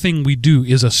 Everything we do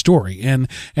is a story. And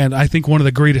I think one of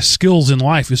the greatest skills in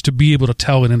life is to be able to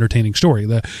tell an entertaining story.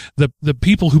 The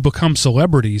people who become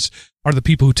celebrities are the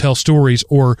people who tell stories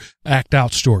or act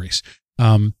out stories.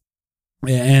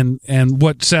 And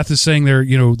what Seth is saying there,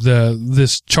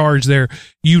 this charge there,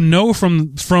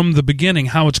 from the beginning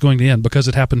how it's going to end because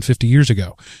it happened 50 years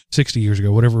ago, 60 years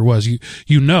ago, whatever it was,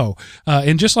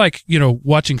 and just like,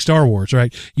 watching Star Wars,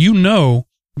 right?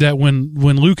 That when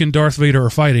Luke and Darth Vader are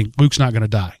fighting, Luke's not going to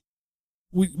die.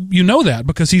 You know that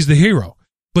because he's the hero,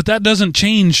 but that doesn't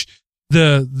change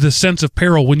the sense of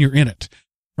peril when you're in it,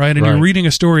 right? And You're reading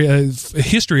a story, a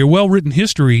well-written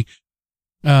history.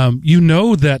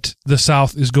 That the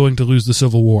South is going to lose the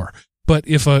Civil War. But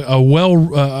if an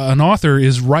author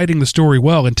is writing the story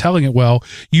well and telling it well,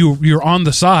 you're on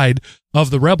the side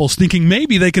of the rebels thinking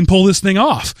maybe they can pull this thing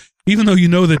off, even though you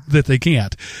know that they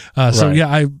can't. So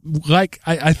yeah,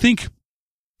 I think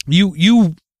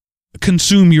you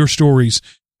consume your stories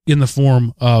in the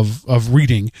form of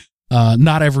reading.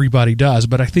 Not everybody does,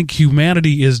 but I think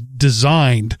humanity is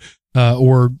designed,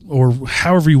 or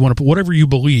however you want to put, whatever you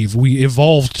believe, we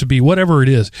evolved to be, whatever it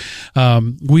is.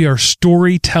 We are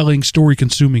storytelling, story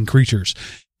consuming creatures.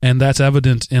 And that's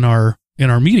evident in our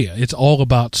media. It's all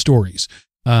about stories.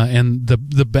 And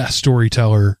the best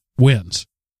storyteller wins.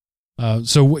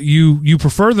 So you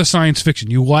prefer the science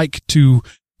fiction. You like to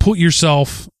put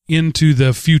yourself into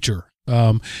the future.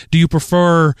 Do you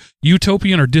prefer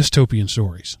utopian or dystopian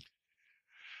stories?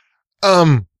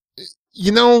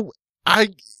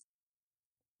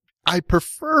 I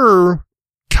prefer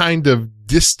kind of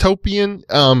dystopian,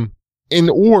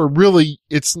 or really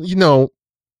it's,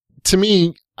 to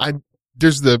me,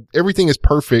 everything is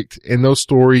perfect, and those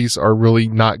stories are really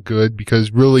not good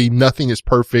because really nothing is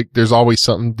perfect. There's always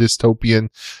something dystopian,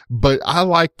 but I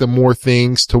like the more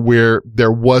things to where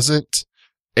there wasn't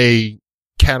a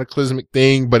cataclysmic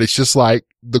thing, but it's just like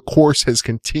the course has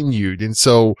continued. And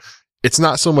so it's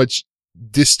not so much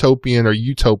dystopian or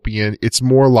utopian. It's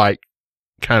more like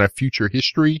kind of future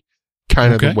history,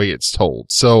 kind of the way it's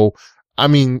told. So, I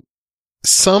mean,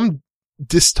 some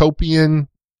dystopian,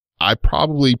 I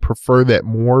probably prefer that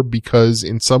more because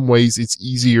in some ways it's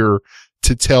easier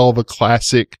to tell the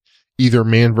classic either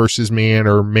man versus man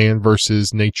or man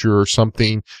versus nature or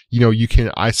something. You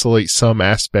can isolate some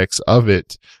aspects of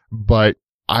it, but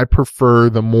I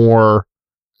prefer the more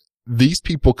these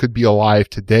people could be alive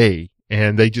today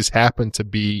and they just happen to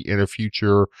be in a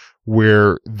future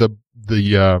where the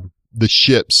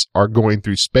ships are going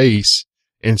through space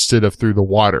instead of through the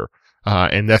water.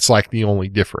 And that's like the only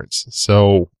difference.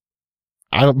 So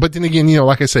but then again,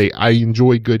 like I say, I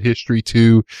enjoy good history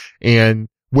too. And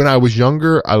when I was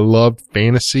younger, I loved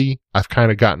fantasy. I've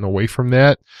kind of gotten away from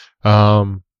that. I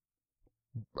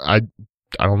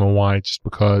don't know why, just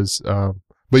because,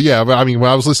 but yeah, I mean,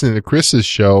 when I was listening to Chris's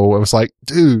show, I was like,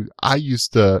 dude, I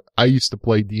used to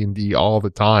play D&D all the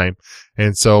time.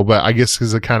 And so, but I guess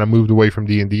because I kind of moved away from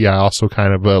D&D, I also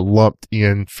kind of lumped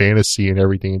in fantasy and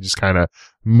everything and just kind of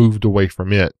moved away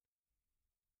from it.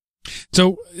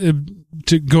 So,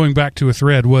 going back to a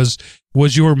thread, was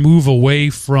your move away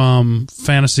from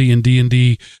fantasy and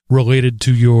D&D related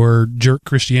to your jerk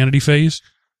Christianity phase?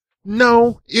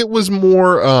 No, it was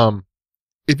more,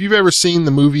 if you've ever seen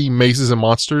the movie Mazes and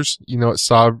Monsters, it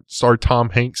starred Tom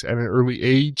Hanks at an early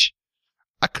age.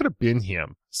 I could have been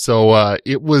him. So,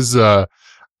 it was,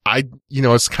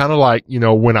 it's kind of like,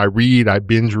 when I read, I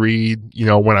binge read,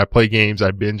 when I play games, I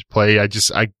binge play.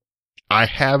 I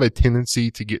have a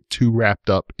tendency to get too wrapped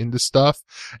up into stuff.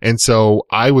 And so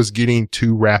I was getting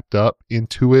too wrapped up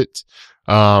into it.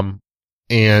 So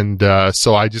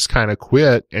I just kind of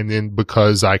quit. And then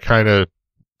because I kind of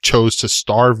chose to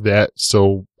starve that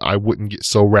so I wouldn't get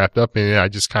so wrapped up in it, I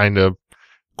just kind of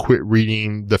quit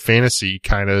reading the fantasy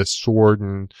kind of sword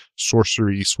and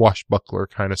sorcery swashbuckler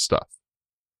kind of stuff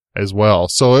as well.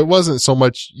 So it wasn't so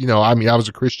much, I was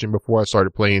a Christian before I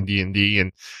started playing D&D,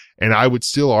 and I would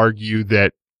still argue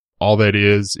that all that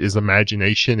is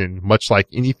imagination, and much like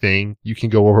anything, you can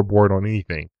go overboard on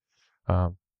anything.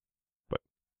 But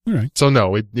all right. So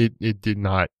no, it did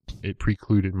not, it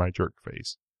precluded my jerk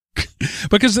phase.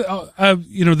 Because,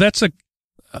 that's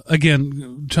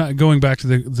again, going back to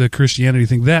the Christianity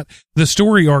thing, that the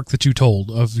story arc that you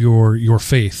told of your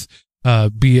faith,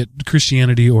 be it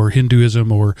Christianity or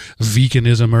Hinduism or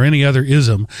veganism or any other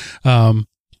ism,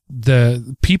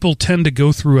 the people tend to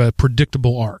go through a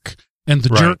predictable arc, and the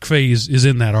jerk phase is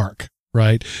in that arc,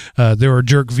 right? There are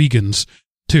jerk vegans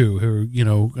too,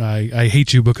 who, I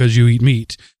hate you because you eat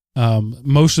meat.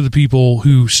 Most of the people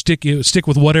who stick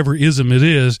with whatever ism it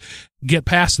is get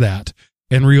past that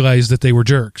and realize that they were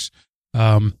jerks.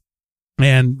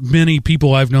 And many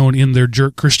people I've known in their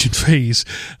jerk Christian phase,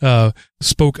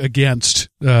 spoke against,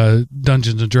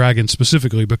 Dungeons and Dragons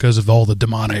specifically because of all the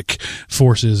demonic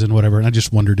forces and whatever. And I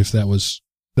just wondered if that was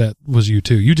you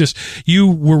too.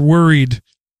 You were worried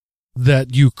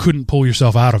that you couldn't pull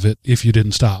yourself out of it if you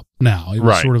didn't stop. Now it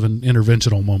was sort of an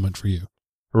interventional moment for you.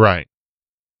 Right.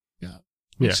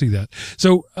 I see that.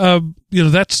 So,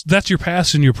 that's your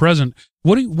past and your present.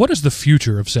 What is the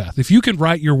future of Seth? If you can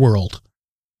write your world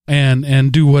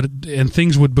and do and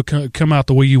things would come out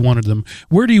the way you wanted them,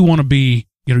 where do you want to be?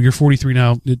 You're 43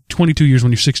 now, 22 years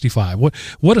when you're 65. What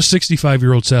does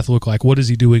 65-year-old Seth look like? What is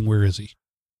he doing? Where is he?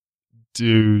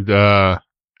 Dude,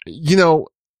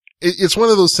 it's one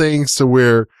of those things to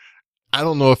where I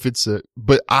don't know if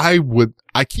but I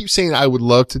keep saying I would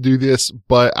love to do this,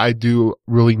 but I do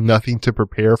really nothing to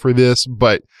prepare for this.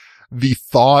 But the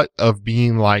thought of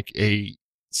being like a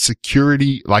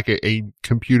security, like a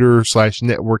computer /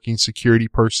 networking security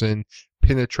person,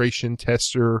 penetration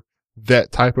tester,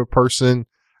 that type of person,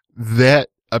 that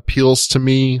appeals to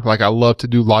me. Like I love to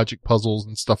do logic puzzles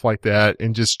and stuff like that,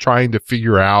 and just trying to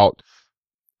figure out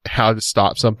how to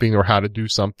stop something or how to do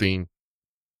something.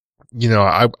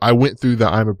 I went through the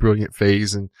I'm a brilliant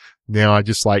phase, and now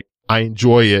I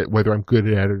enjoy it, whether I'm good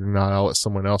at it or not. I'll let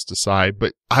someone else decide,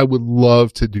 but I would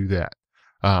love to do that.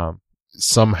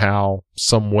 Somehow,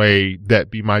 some way,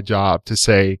 that be my job to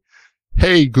say,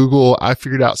 hey, Google, I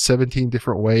figured out 17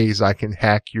 different ways I can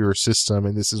hack your system,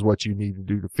 and this is what you need to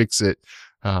do to fix it,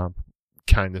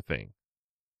 kind of thing.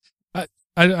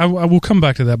 I will come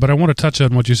back to that, but I want to touch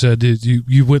on what you said.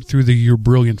 You went through your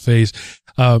brilliant phase.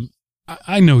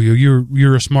 I know you.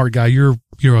 You're a smart guy. You're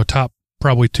a top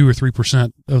probably 2 or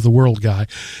 3% of the world guy.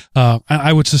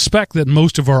 I would suspect that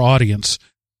most of our audience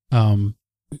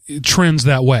trends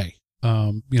that way.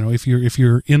 If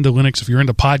you're into Linux, if you're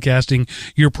into podcasting,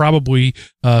 you're probably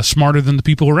smarter than the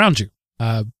people around you.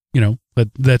 But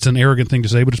that's an arrogant thing to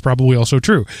say, but it's probably also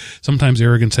true. Sometimes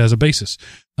arrogance has a basis.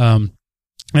 And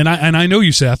I know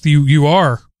you, Seth. You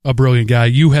are a brilliant guy.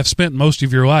 You have spent most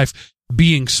of your life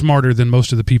being smarter than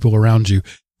most of the people around you.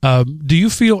 Do you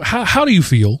feel, how do you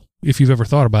feel, if you've ever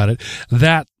thought about it,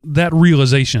 that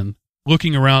realization,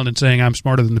 looking around and saying, I'm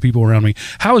smarter than the people around me,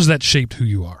 how has that shaped who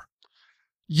you are?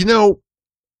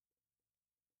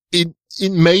 It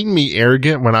made me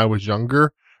arrogant when I was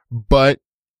younger, but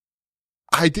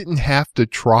I didn't have to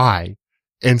try.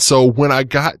 And so when I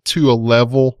got to a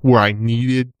level where I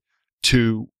needed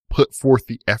to put forth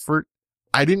the effort,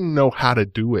 I didn't know how to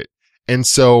do it. And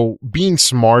so being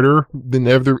smarter than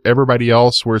everybody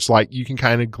else, where it's like you can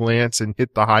kind of glance and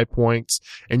hit the high points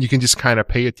and you can just kind of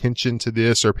pay attention to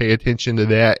this or pay attention to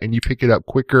that and you pick it up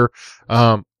quicker.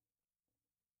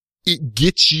 It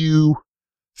gets you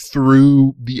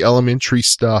through the elementary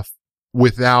stuff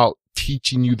without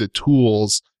teaching you the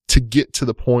tools to get to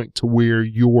the point to where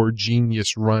your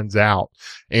genius runs out.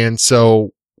 And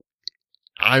so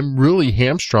I'm really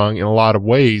hamstrung in a lot of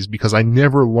ways because I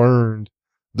never learned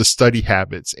the study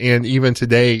habits. And even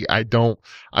today, I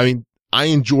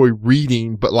enjoy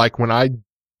reading, but like when I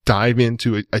dive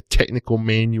into a technical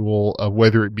manual of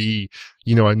whether it be,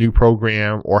 a new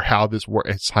program or how this works,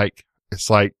 it's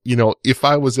like, if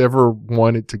I was ever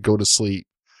wanted to go to sleep,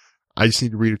 I just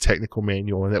need to read a technical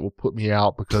manual and that will put me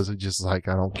out because it's just like,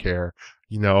 I don't care.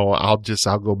 I'll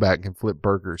go back and flip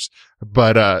burgers.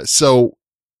 But, so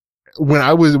when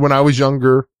I was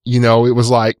younger, it was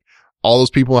like, all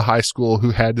those people in high school who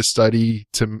had to study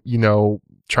to,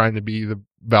 trying to be the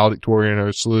valedictorian or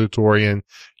salutatorian,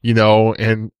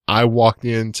 and I walked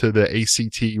into the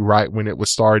ACT right when it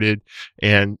was started.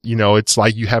 And, it's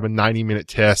like you have a 90-minute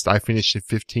test. I finished in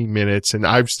 15 minutes. And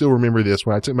I still remember this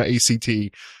when I took my ACT,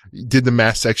 did the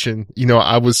math section,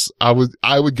 I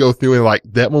would go through and like,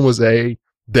 that one was A.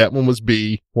 That one was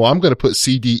B. Well, I'm going to put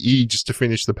C, D, E just to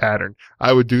finish the pattern.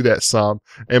 I would do that some.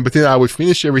 But then I would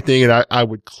finish everything and I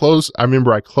would close. I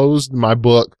remember I closed my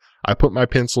book. I put my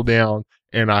pencil down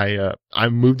and I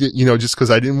moved it, just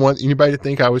cause I didn't want anybody to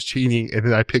think I was cheating. And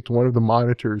then I picked one of the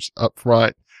monitors up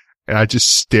front and I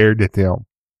just stared at them.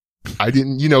 I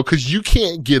didn't, cause you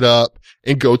can't get up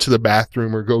and go to the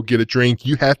bathroom or go get a drink.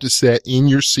 You have to sit in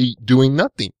your seat doing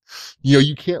nothing.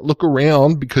 You can't look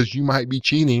around because you might be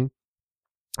cheating.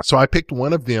 So I picked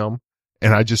one of them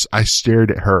and I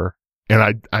stared at her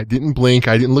and I didn't blink.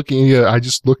 I didn't look at any of it. I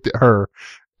just looked at her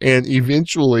and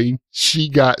eventually she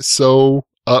got so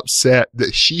upset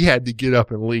that she had to get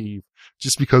up and leave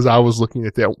just because I was looking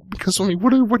at that. Because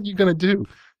what are you going to do?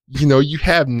 You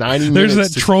have 90 minutes.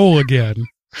 There's that troll again.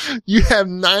 You have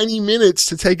 90 minutes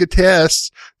to take a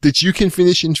test that you can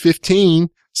finish in 15.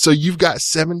 So you've got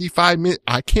 75 minutes.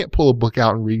 I can't pull a book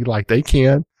out and read like they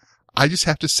can. I just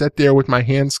have to sit there with my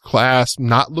hands clasped,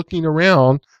 not looking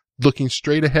around, looking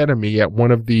straight ahead of me at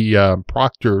one of the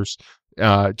proctors,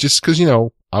 just cause,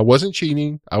 I wasn't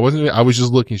cheating. I was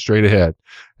just looking straight ahead.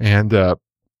 And,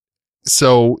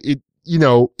 so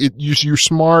you're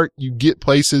smart, you get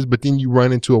places, but then you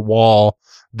run into a wall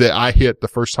that I hit the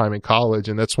first time in college.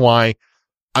 And that's why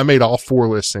I made all 4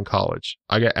 lists in college.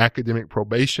 I got academic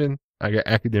probation. I got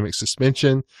academic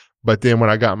suspension. But then when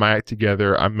I got my act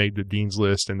together, I made the dean's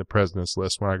list and the president's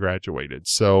list when I graduated.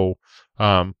 So,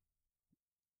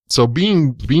 so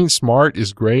being smart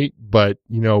is great, but,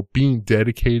 being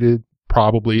dedicated,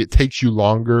 probably it takes you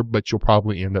longer, but you'll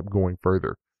probably end up going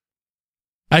further.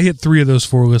 I hit 3 of those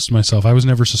 4 lists myself. I was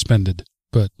never suspended,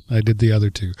 but I did the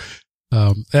other 2.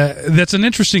 That's an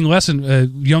interesting lesson,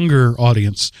 younger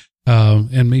audience,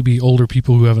 and maybe older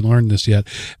people who haven't learned this yet.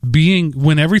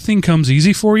 When everything comes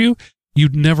easy for you,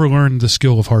 you'd never learn the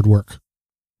skill of hard work.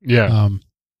 Yeah.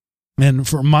 And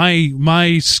for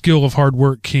my skill of hard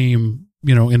work came,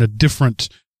 in a different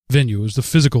venue. It was the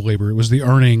physical labor. It was the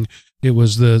earning. It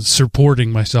was the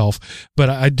supporting myself. But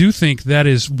I do think that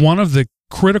is one of the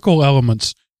critical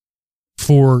elements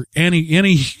for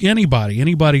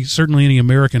anybody, certainly any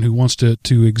American who wants to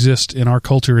exist in our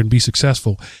culture and be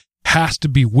successful, has to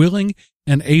be willing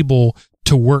and able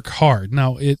to work hard.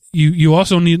 Now, you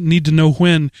also need to know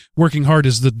when working hard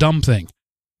is the dumb thing.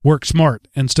 Work smart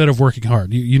instead of working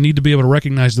hard. You need to be able to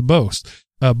recognize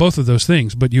both of those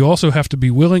things, but you also have to be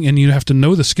willing and you have to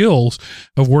know the skills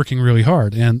of working really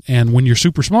hard. And when you're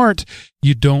super smart,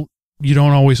 you don't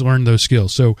always learn those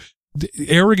skills. So the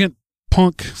arrogant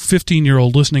punk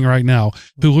 15-year-old listening right now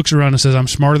who looks around and says, I'm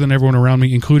smarter than everyone around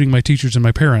me, including my teachers and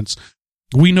my parents.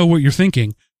 We know what you're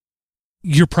thinking.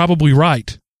 You're probably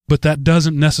right, but that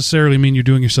doesn't necessarily mean you're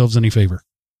doing yourselves any favor.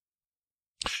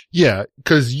 Yeah,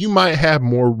 because you might have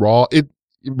more raw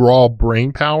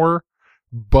brain power,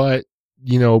 but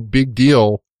big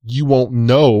deal. You won't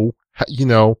know.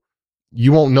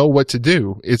 You won't know what to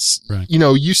do. It's right.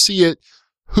 You see it.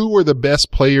 Who are the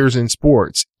best players in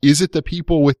sports? Is it the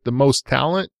people with the most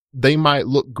talent? They might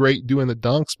look great doing the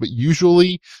dunks, but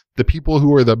usually the people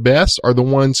who are the best are the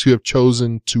ones who have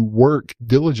chosen to work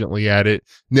diligently at it.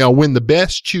 Now, when the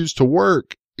best choose to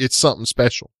work, it's something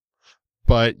special.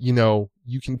 But,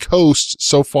 you can coast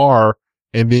so far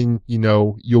and then,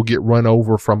 you'll get run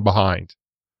over from behind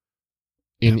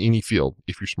in any field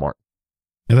if you're smart.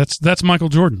 Yeah, that's Michael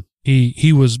Jordan.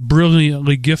 He was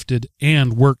brilliantly gifted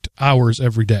and worked hours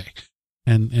every day.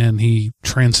 and he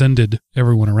transcended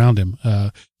everyone around him.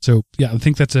 So yeah, I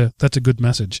think that's a good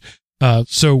message.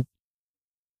 So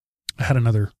I had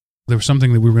there was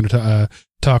something that we were going to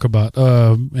talk about,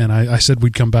 and I said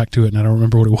we'd come back to it, and I don't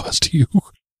remember what it was to you.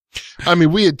 I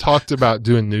mean, we had talked about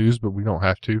doing news, but we don't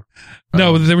have to.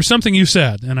 No, there was something you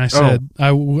said, and I said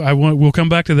we'll come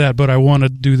back to that, but I want to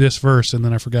do this first, and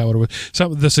then I forgot what it was. So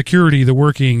the security, the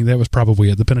working, that was probably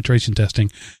it. The penetration testing.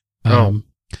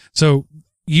 So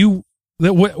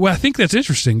I think that's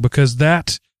interesting because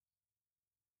that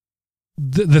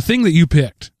the thing that you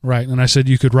picked, right? And I said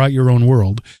you could write your own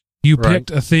world. You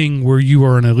picked a thing where you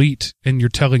are an elite and you're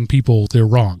telling people they're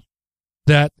wrong.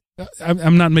 That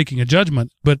I'm not making a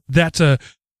judgment, but that's a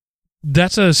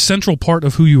central part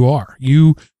of who you are.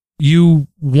 You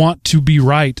want to be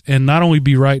right, and not only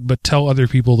be right, but tell other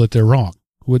people that they're wrong.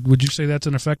 Would you say that's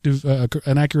an effective,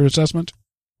 an accurate assessment?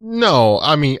 No,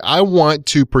 I mean, I want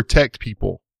to protect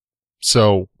people.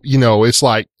 So, it's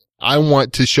like, I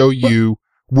want to show you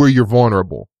where you're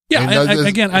vulnerable. Yeah.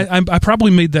 And I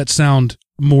probably made that sound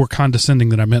more condescending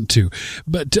than I meant to,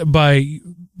 but by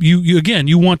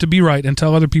you want to be right and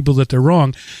tell other people that they're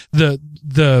wrong. It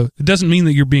doesn't mean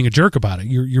that you're being a jerk about it.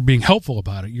 You're being helpful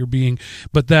about it.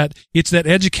 But that it's that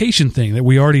education thing that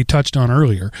we already touched on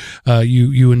earlier.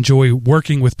 You enjoy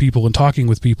working with people and talking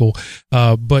with people.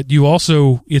 But you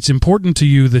also, it's important to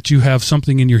you that you have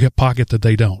something in your hip pocket that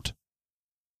they don't.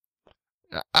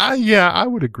 I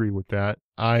would agree with that.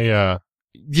 I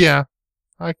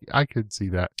could see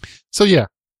that. So yeah.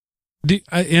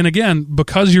 And again,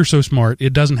 because you're so smart,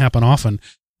 it doesn't happen often.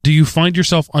 Do you find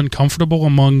yourself uncomfortable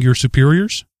among your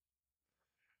superiors?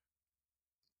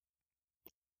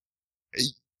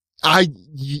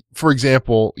 For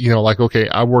example,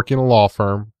 I work in a law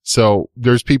firm. So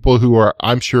there's people who are,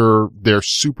 I'm sure they're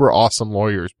super awesome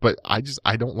lawyers, but I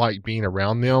don't like being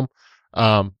around them.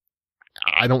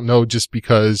 I don't know, just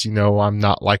because, I'm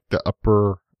not like the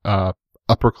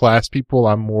upper class people.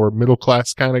 I'm more middle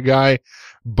class kind of guy,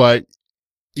 but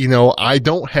I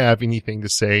don't have anything to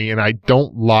say, and I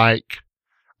don't like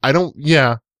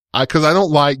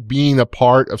being a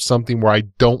part of something where I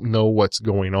don't know what's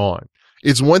going on.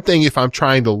 It's one thing if I'm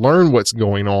trying to learn what's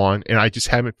going on and I just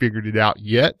haven't figured it out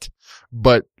yet,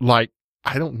 but I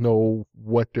don't know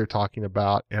what they're talking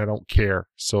about and I don't care.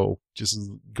 So just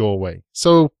go away.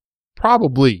 So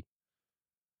probably.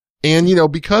 And,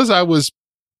 because I was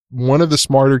one of the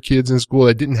smarter kids in school,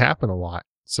 that didn't happen a lot.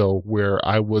 So where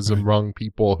I was among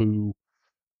people who,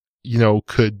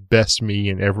 could best me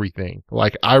in everything.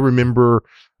 Like I remember,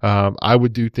 I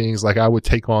would do things like I would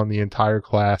take on the entire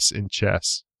class in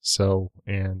chess. So,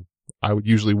 and I would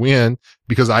usually win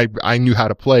because I knew how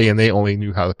to play and they only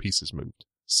knew how the pieces moved.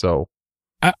 So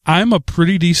I'm a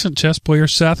pretty decent chess player.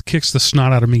 Seth kicks the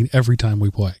snot out of me every time we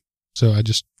play. So I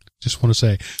just want to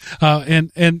say,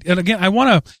 and again, I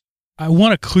want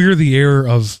to clear the air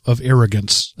of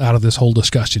arrogance out of this whole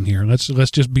discussion here.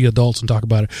 Let's just be adults and talk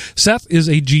about it. Seth is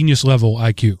a genius level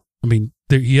IQ. I mean,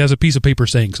 he has a piece of paper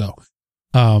saying so.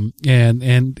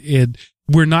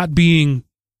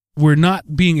 We're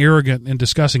not being arrogant in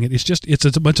discussing it. It's just, it's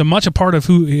a much a part of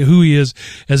who he is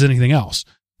as anything else.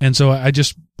 And so I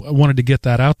just wanted to get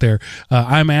that out there.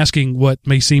 I'm asking what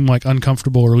may seem like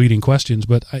uncomfortable or leading questions,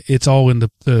 but it's all in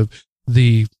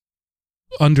the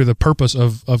under the purpose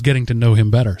of getting to know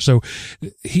him better. So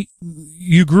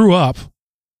you grew up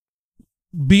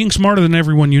being smarter than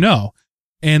everyone you know.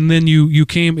 And then you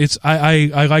came,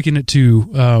 I liken it to,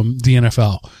 the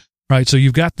NFL, right? So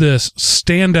you've got this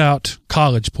standout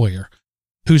college player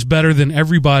who's better than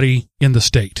everybody in the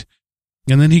state.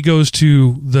 And then he goes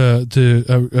to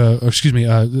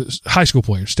high school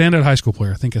player, standout high school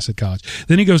player. I think I said college.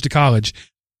 Then he goes to college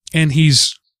and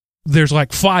there's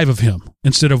like 5 of him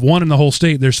instead of 1 in the whole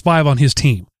state. There's 5 on his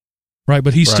team, right?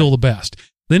 But he's still the best.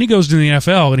 Then he goes to the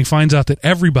NFL and he finds out that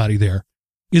everybody there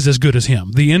is as good as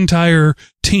him. The entire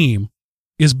team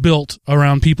is built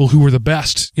around people who were the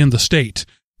best in the state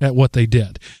at what they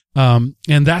did. And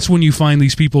that's when you find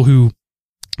these people who,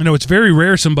 it's very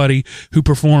rare somebody who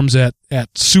performs at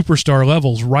superstar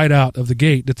levels right out of the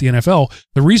gate at the NFL.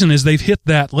 The reason is they've hit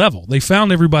that level. They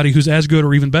found everybody who's as good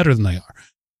or even better than they are.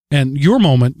 And your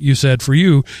moment, you said, for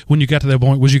you, when you got to that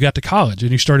point, was you got to college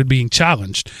and you started being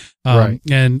challenged. Right.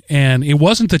 And it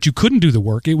wasn't that you couldn't do the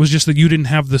work. It was just that you didn't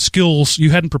have the skills. You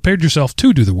hadn't prepared yourself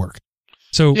to do the work.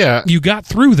 So you got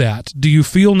through that. Do you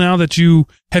feel now that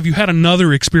have you had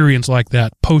another experience like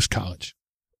that post-college?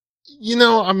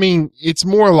 I mean, it's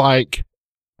more like,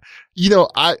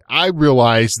 I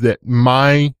realized that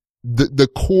the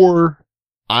core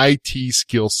IT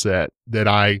skill set that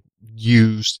I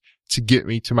used to get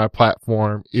me to my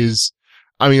platform is,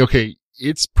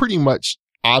 it's pretty much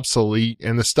obsolete,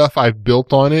 and the stuff I've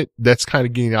built on it, that's kind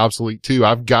of getting obsolete too.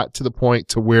 I've got to the point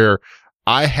to where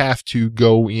I have to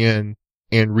go in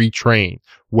and retrain,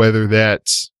 whether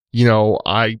that's, you know,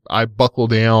 I buckle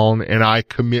down and I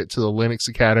commit to the Linux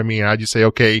Academy and I just say,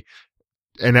 okay,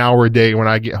 an hour a day when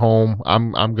I get home,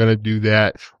 I'm going to do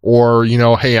that. Or, you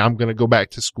know, hey, I'm going to go back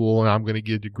to school and I'm going to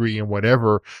get a degree and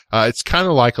whatever. It's kind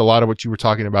of like a lot of what you were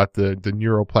talking about, the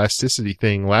neuroplasticity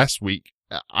thing last week.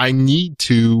 I need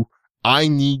to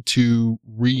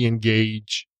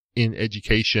re-engage in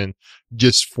education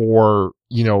just for,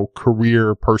 you know,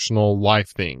 career, personal life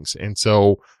things. And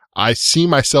so I see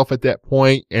myself at that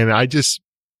point, and I just,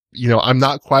 you know, I'm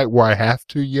not quite where I have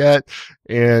to yet.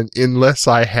 And unless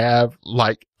I have,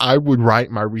 like, I would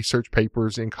write my research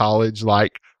papers in college,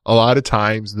 like, a lot of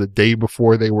times the day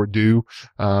before they were due,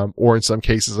 or in some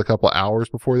cases a couple of hours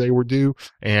before they were due,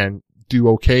 and do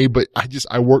okay. But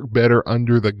I work better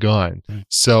under the gun.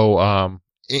 So,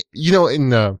 you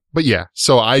know, but yeah,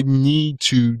 so I need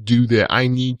to do that. I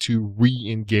need to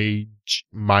re-engage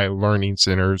my learning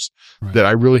centers that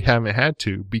I really haven't had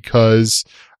to, because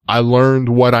I learned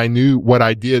what I knew, what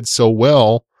I did so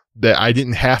well that I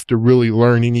didn't have to really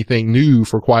learn anything new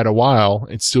for quite a while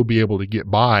and still be able to get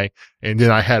by. And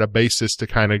then I had a basis to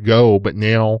kind of go, but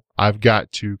now I've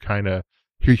got to kind of,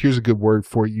 here's a good word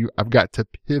for you. I've got to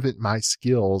pivot my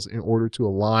skills in order to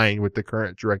align with the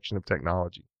current direction of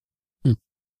technology.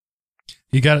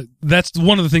 That's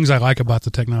one of the things I like about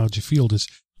the technology field is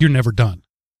you're never done,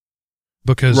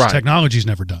 because technology's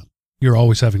never done. You're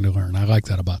always having to learn. I like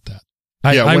that about that.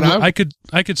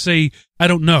 I could say, I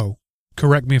don't know,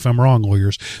 correct me if I'm wrong,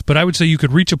 lawyers, but I would say you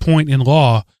could reach a point in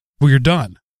law where you're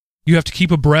done. You have to keep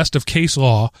abreast of case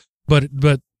law, but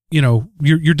you know,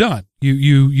 you're done.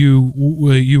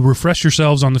 You refresh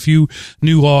yourselves on the few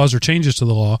new laws or changes to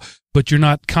the law, but you're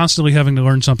not constantly having to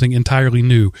learn something entirely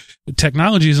new.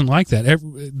 Technology isn't like that.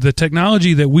 The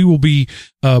technology that we will be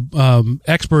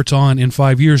experts on in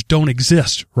 5 years don't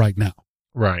exist right now.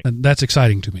 Right. And that's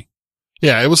exciting to me.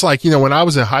 Yeah, it was like, you know, when I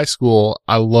was in high school,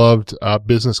 I loved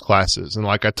business classes, and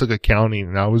like I took accounting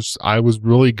and I was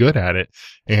really good at it.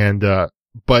 And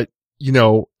but you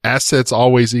know, assets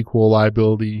always equal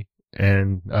liability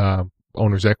and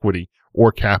owner's equity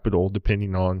or capital,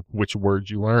 depending on which words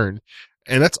you learned.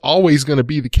 And that's always going to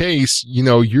be the case. You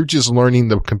know, you're just learning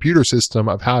the computer system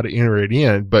of how to enter it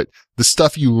in, but the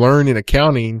stuff you learn in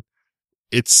accounting,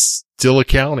 it's still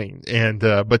accounting. And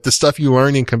but the stuff you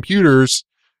learn in computers,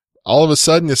 all of a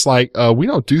sudden it's like, we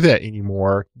don't do that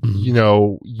anymore. Mm-hmm. You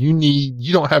know,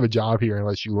 you don't have a job here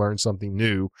unless you learn something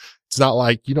new. It's not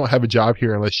like you don't have a job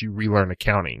here unless you relearn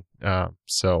accounting.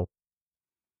 So.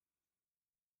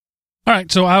 All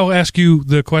right. So I'll ask you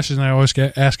the question that I always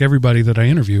ask everybody that I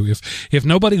interview. If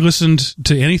nobody listened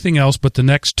to anything else but the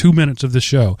next 2 minutes of the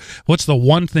show, what's the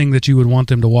one thing that you would want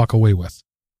them to walk away with?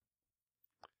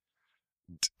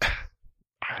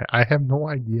 I have no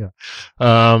idea.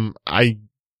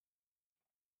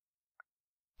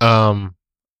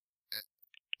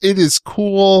 It is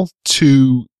cool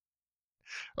to,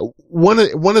 one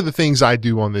of the things I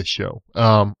do on this show,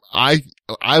 I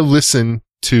listen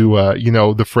to, you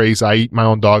know, the phrase, I eat my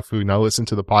own dog food, and I listen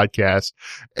to the podcast,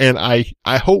 and I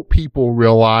hope people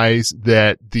realize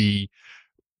that the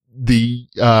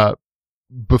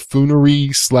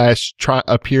buffoonery /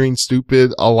 appearing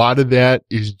stupid, a lot of that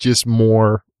is just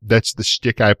more, that's the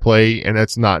shtick I play, and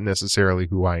that's not necessarily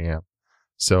who I am.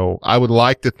 So I would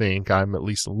like to think I'm at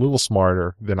least a little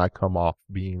smarter than I come off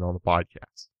being on the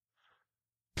podcast.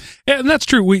 And that's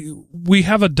true. We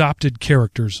have adopted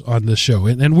characters on this show,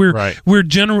 and we're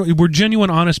genuine,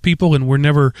 honest people, and we're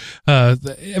never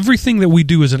everything that we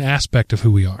do is an aspect of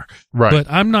who we are. Right.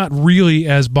 But I'm not really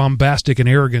as bombastic and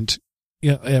arrogant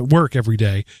at work every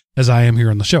day as I am here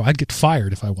on the show. I'd get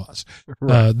fired if I was.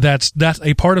 Right. That's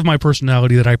a part of my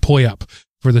personality that I play up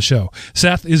for the show.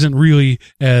 Seth isn't really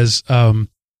as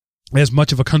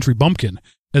much of a country bumpkin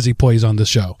as he plays on the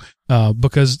show,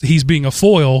 because he's being a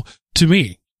foil to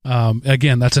me.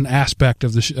 Again, that's an aspect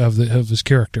of of his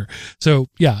character. So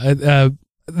yeah,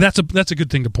 that's a good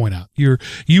thing to point out.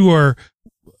 You are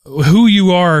who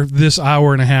you are. This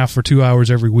hour and a half or 2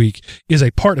 hours every week is a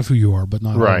part of who you are, but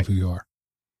not all of who you are.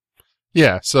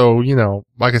 Yeah. So, you know,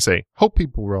 like I say, hope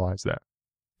people realize that.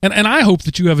 And I hope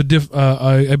that you have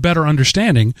a better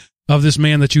understanding of this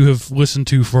man that you have listened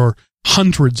to for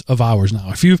hundreds of hours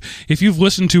now. If you've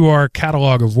listened to our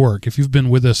catalog of work, if you've been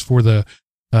with us for the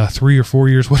 3 or 4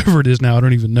 years, whatever it is now, I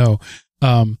don't even know.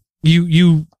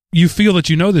 You feel that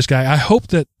you know this guy. I hope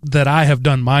that I have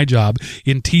done my job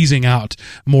in teasing out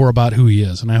more about who he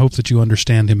is, and I hope that you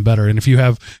understand him better. And if you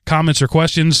have comments or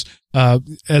questions,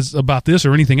 as about this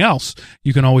or anything else,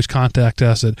 you can always contact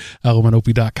us at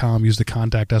elementop.com. Use the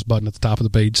contact us button at the top of the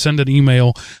page. Send an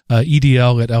email,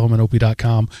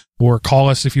 edl@elementop.com, or call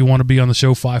us if you want to be on the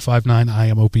show,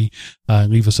 559-IMOP.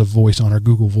 Leave us a voice on our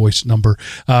Google Voice number.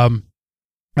 I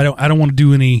don't want to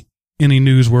do any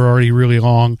news. We're already really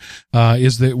long.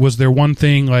 Was there one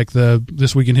thing like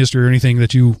this week in history or anything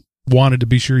that you wanted to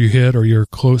be sure you hit, or your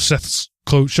Seth's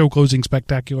show closing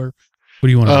spectacular? What do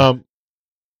you want to do?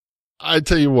 I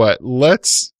tell you what,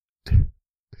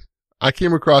 I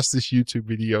came across this YouTube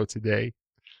video today,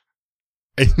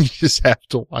 and you just have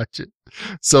to watch it.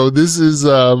 So this is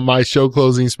my show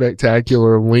closing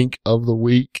spectacular link of the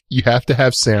week. You have to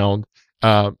have sound.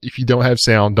 If you don't have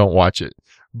sound, don't watch it,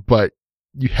 but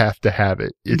you have to have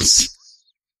it. It's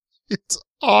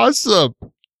awesome.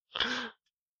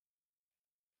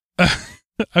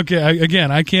 Okay.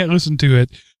 I can't listen to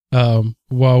it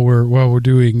while we're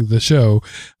doing the show.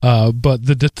 But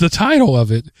the title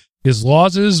of it is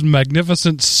Laws's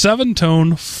Magnificent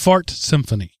 7-Tone Fart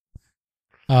Symphony.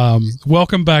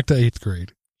 Welcome back to 8th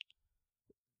grade.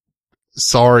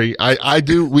 Sorry. I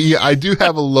do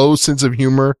have a low sense of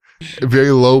humor, a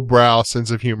very low brow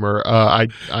sense of humor. I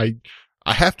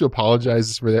have to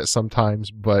apologize for that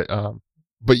sometimes, but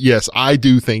yes, I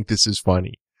do think this is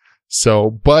funny.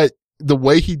 So, but the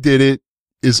way he did it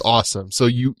is awesome. So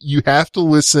you have to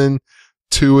listen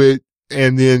to it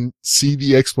and then see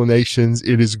the explanations.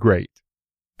 It is great.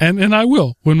 And I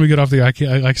will when we get off the, like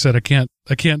I said, I can't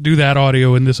do that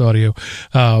audio in this audio.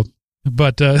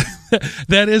 But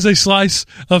that is a slice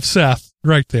of Seth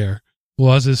right there.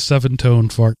 Was his 7-tone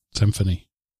fart symphony.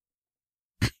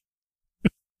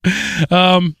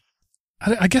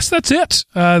 I guess that's it.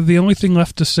 The only thing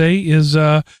left to say is,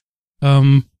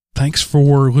 thanks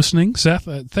for listening, Seth.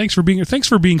 Thanks for being here. Thanks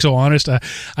for being so honest.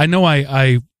 I know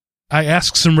I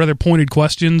asked some rather pointed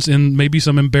questions in maybe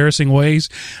some embarrassing ways.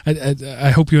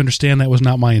 I hope you understand that was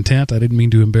not my intent. I didn't mean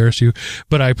to embarrass you,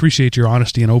 but I appreciate your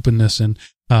honesty and openness. And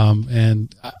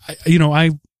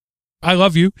I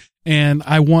love you, and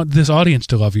I want this audience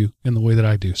to love you in the way that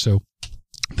I do. So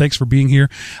thanks for being here.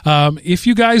 If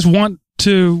you guys want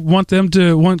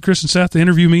Chris and Seth to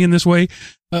interview me in this way,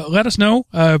 let us know.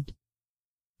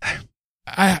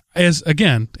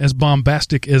 As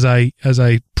bombastic as I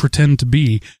pretend to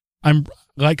be, I'm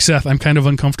like Seth. I'm kind of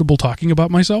uncomfortable talking about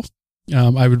myself.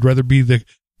 I would rather be the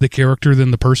character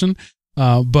than the person.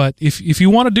 But if you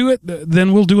want to do it,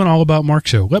 then we'll do an all about Mark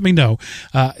show. Let me know.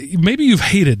 Maybe you've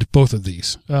hated both of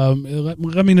these.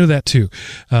 Let me know that too.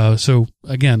 So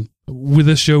again, with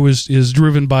this show is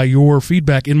driven by your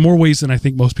feedback in more ways than I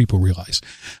think most people realize.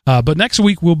 But next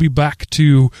week we'll be back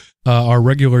to our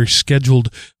regular scheduled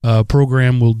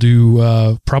program. We'll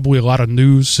do probably a lot of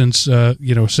news since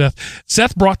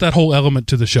Seth brought that whole element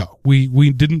to the show.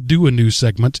 We didn't do a news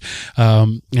segment,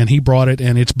 and he brought it,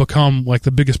 and it's become like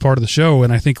the biggest part of the show.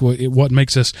 And I think what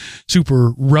makes us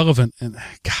super relevant, and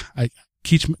God, I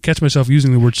catch myself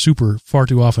using the word super far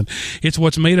too often. It's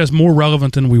what's made us more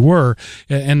relevant than we were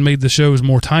and made the shows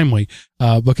more timely.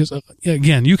 Because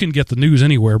again, you can get the news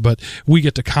anywhere, but we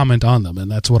get to comment on them, and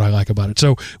that's what I like about it.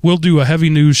 So we'll do a heavy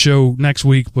news show next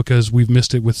week because we've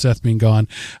missed it with Seth being gone.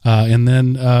 And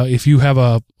then, if you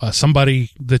have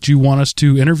somebody that you want us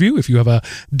to interview, if you have a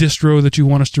distro that you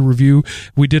want us to review,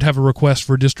 we did have a request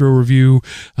for distro review.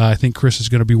 I think Chris is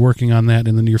going to be working on that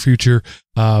in the near future.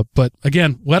 But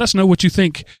again, let us know what you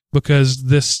think, because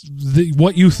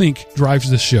what you think drives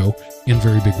this show in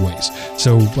very big ways.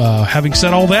 So, having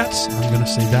said all that, I'm going to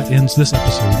say that ends this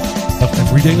episode of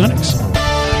Everyday Linux.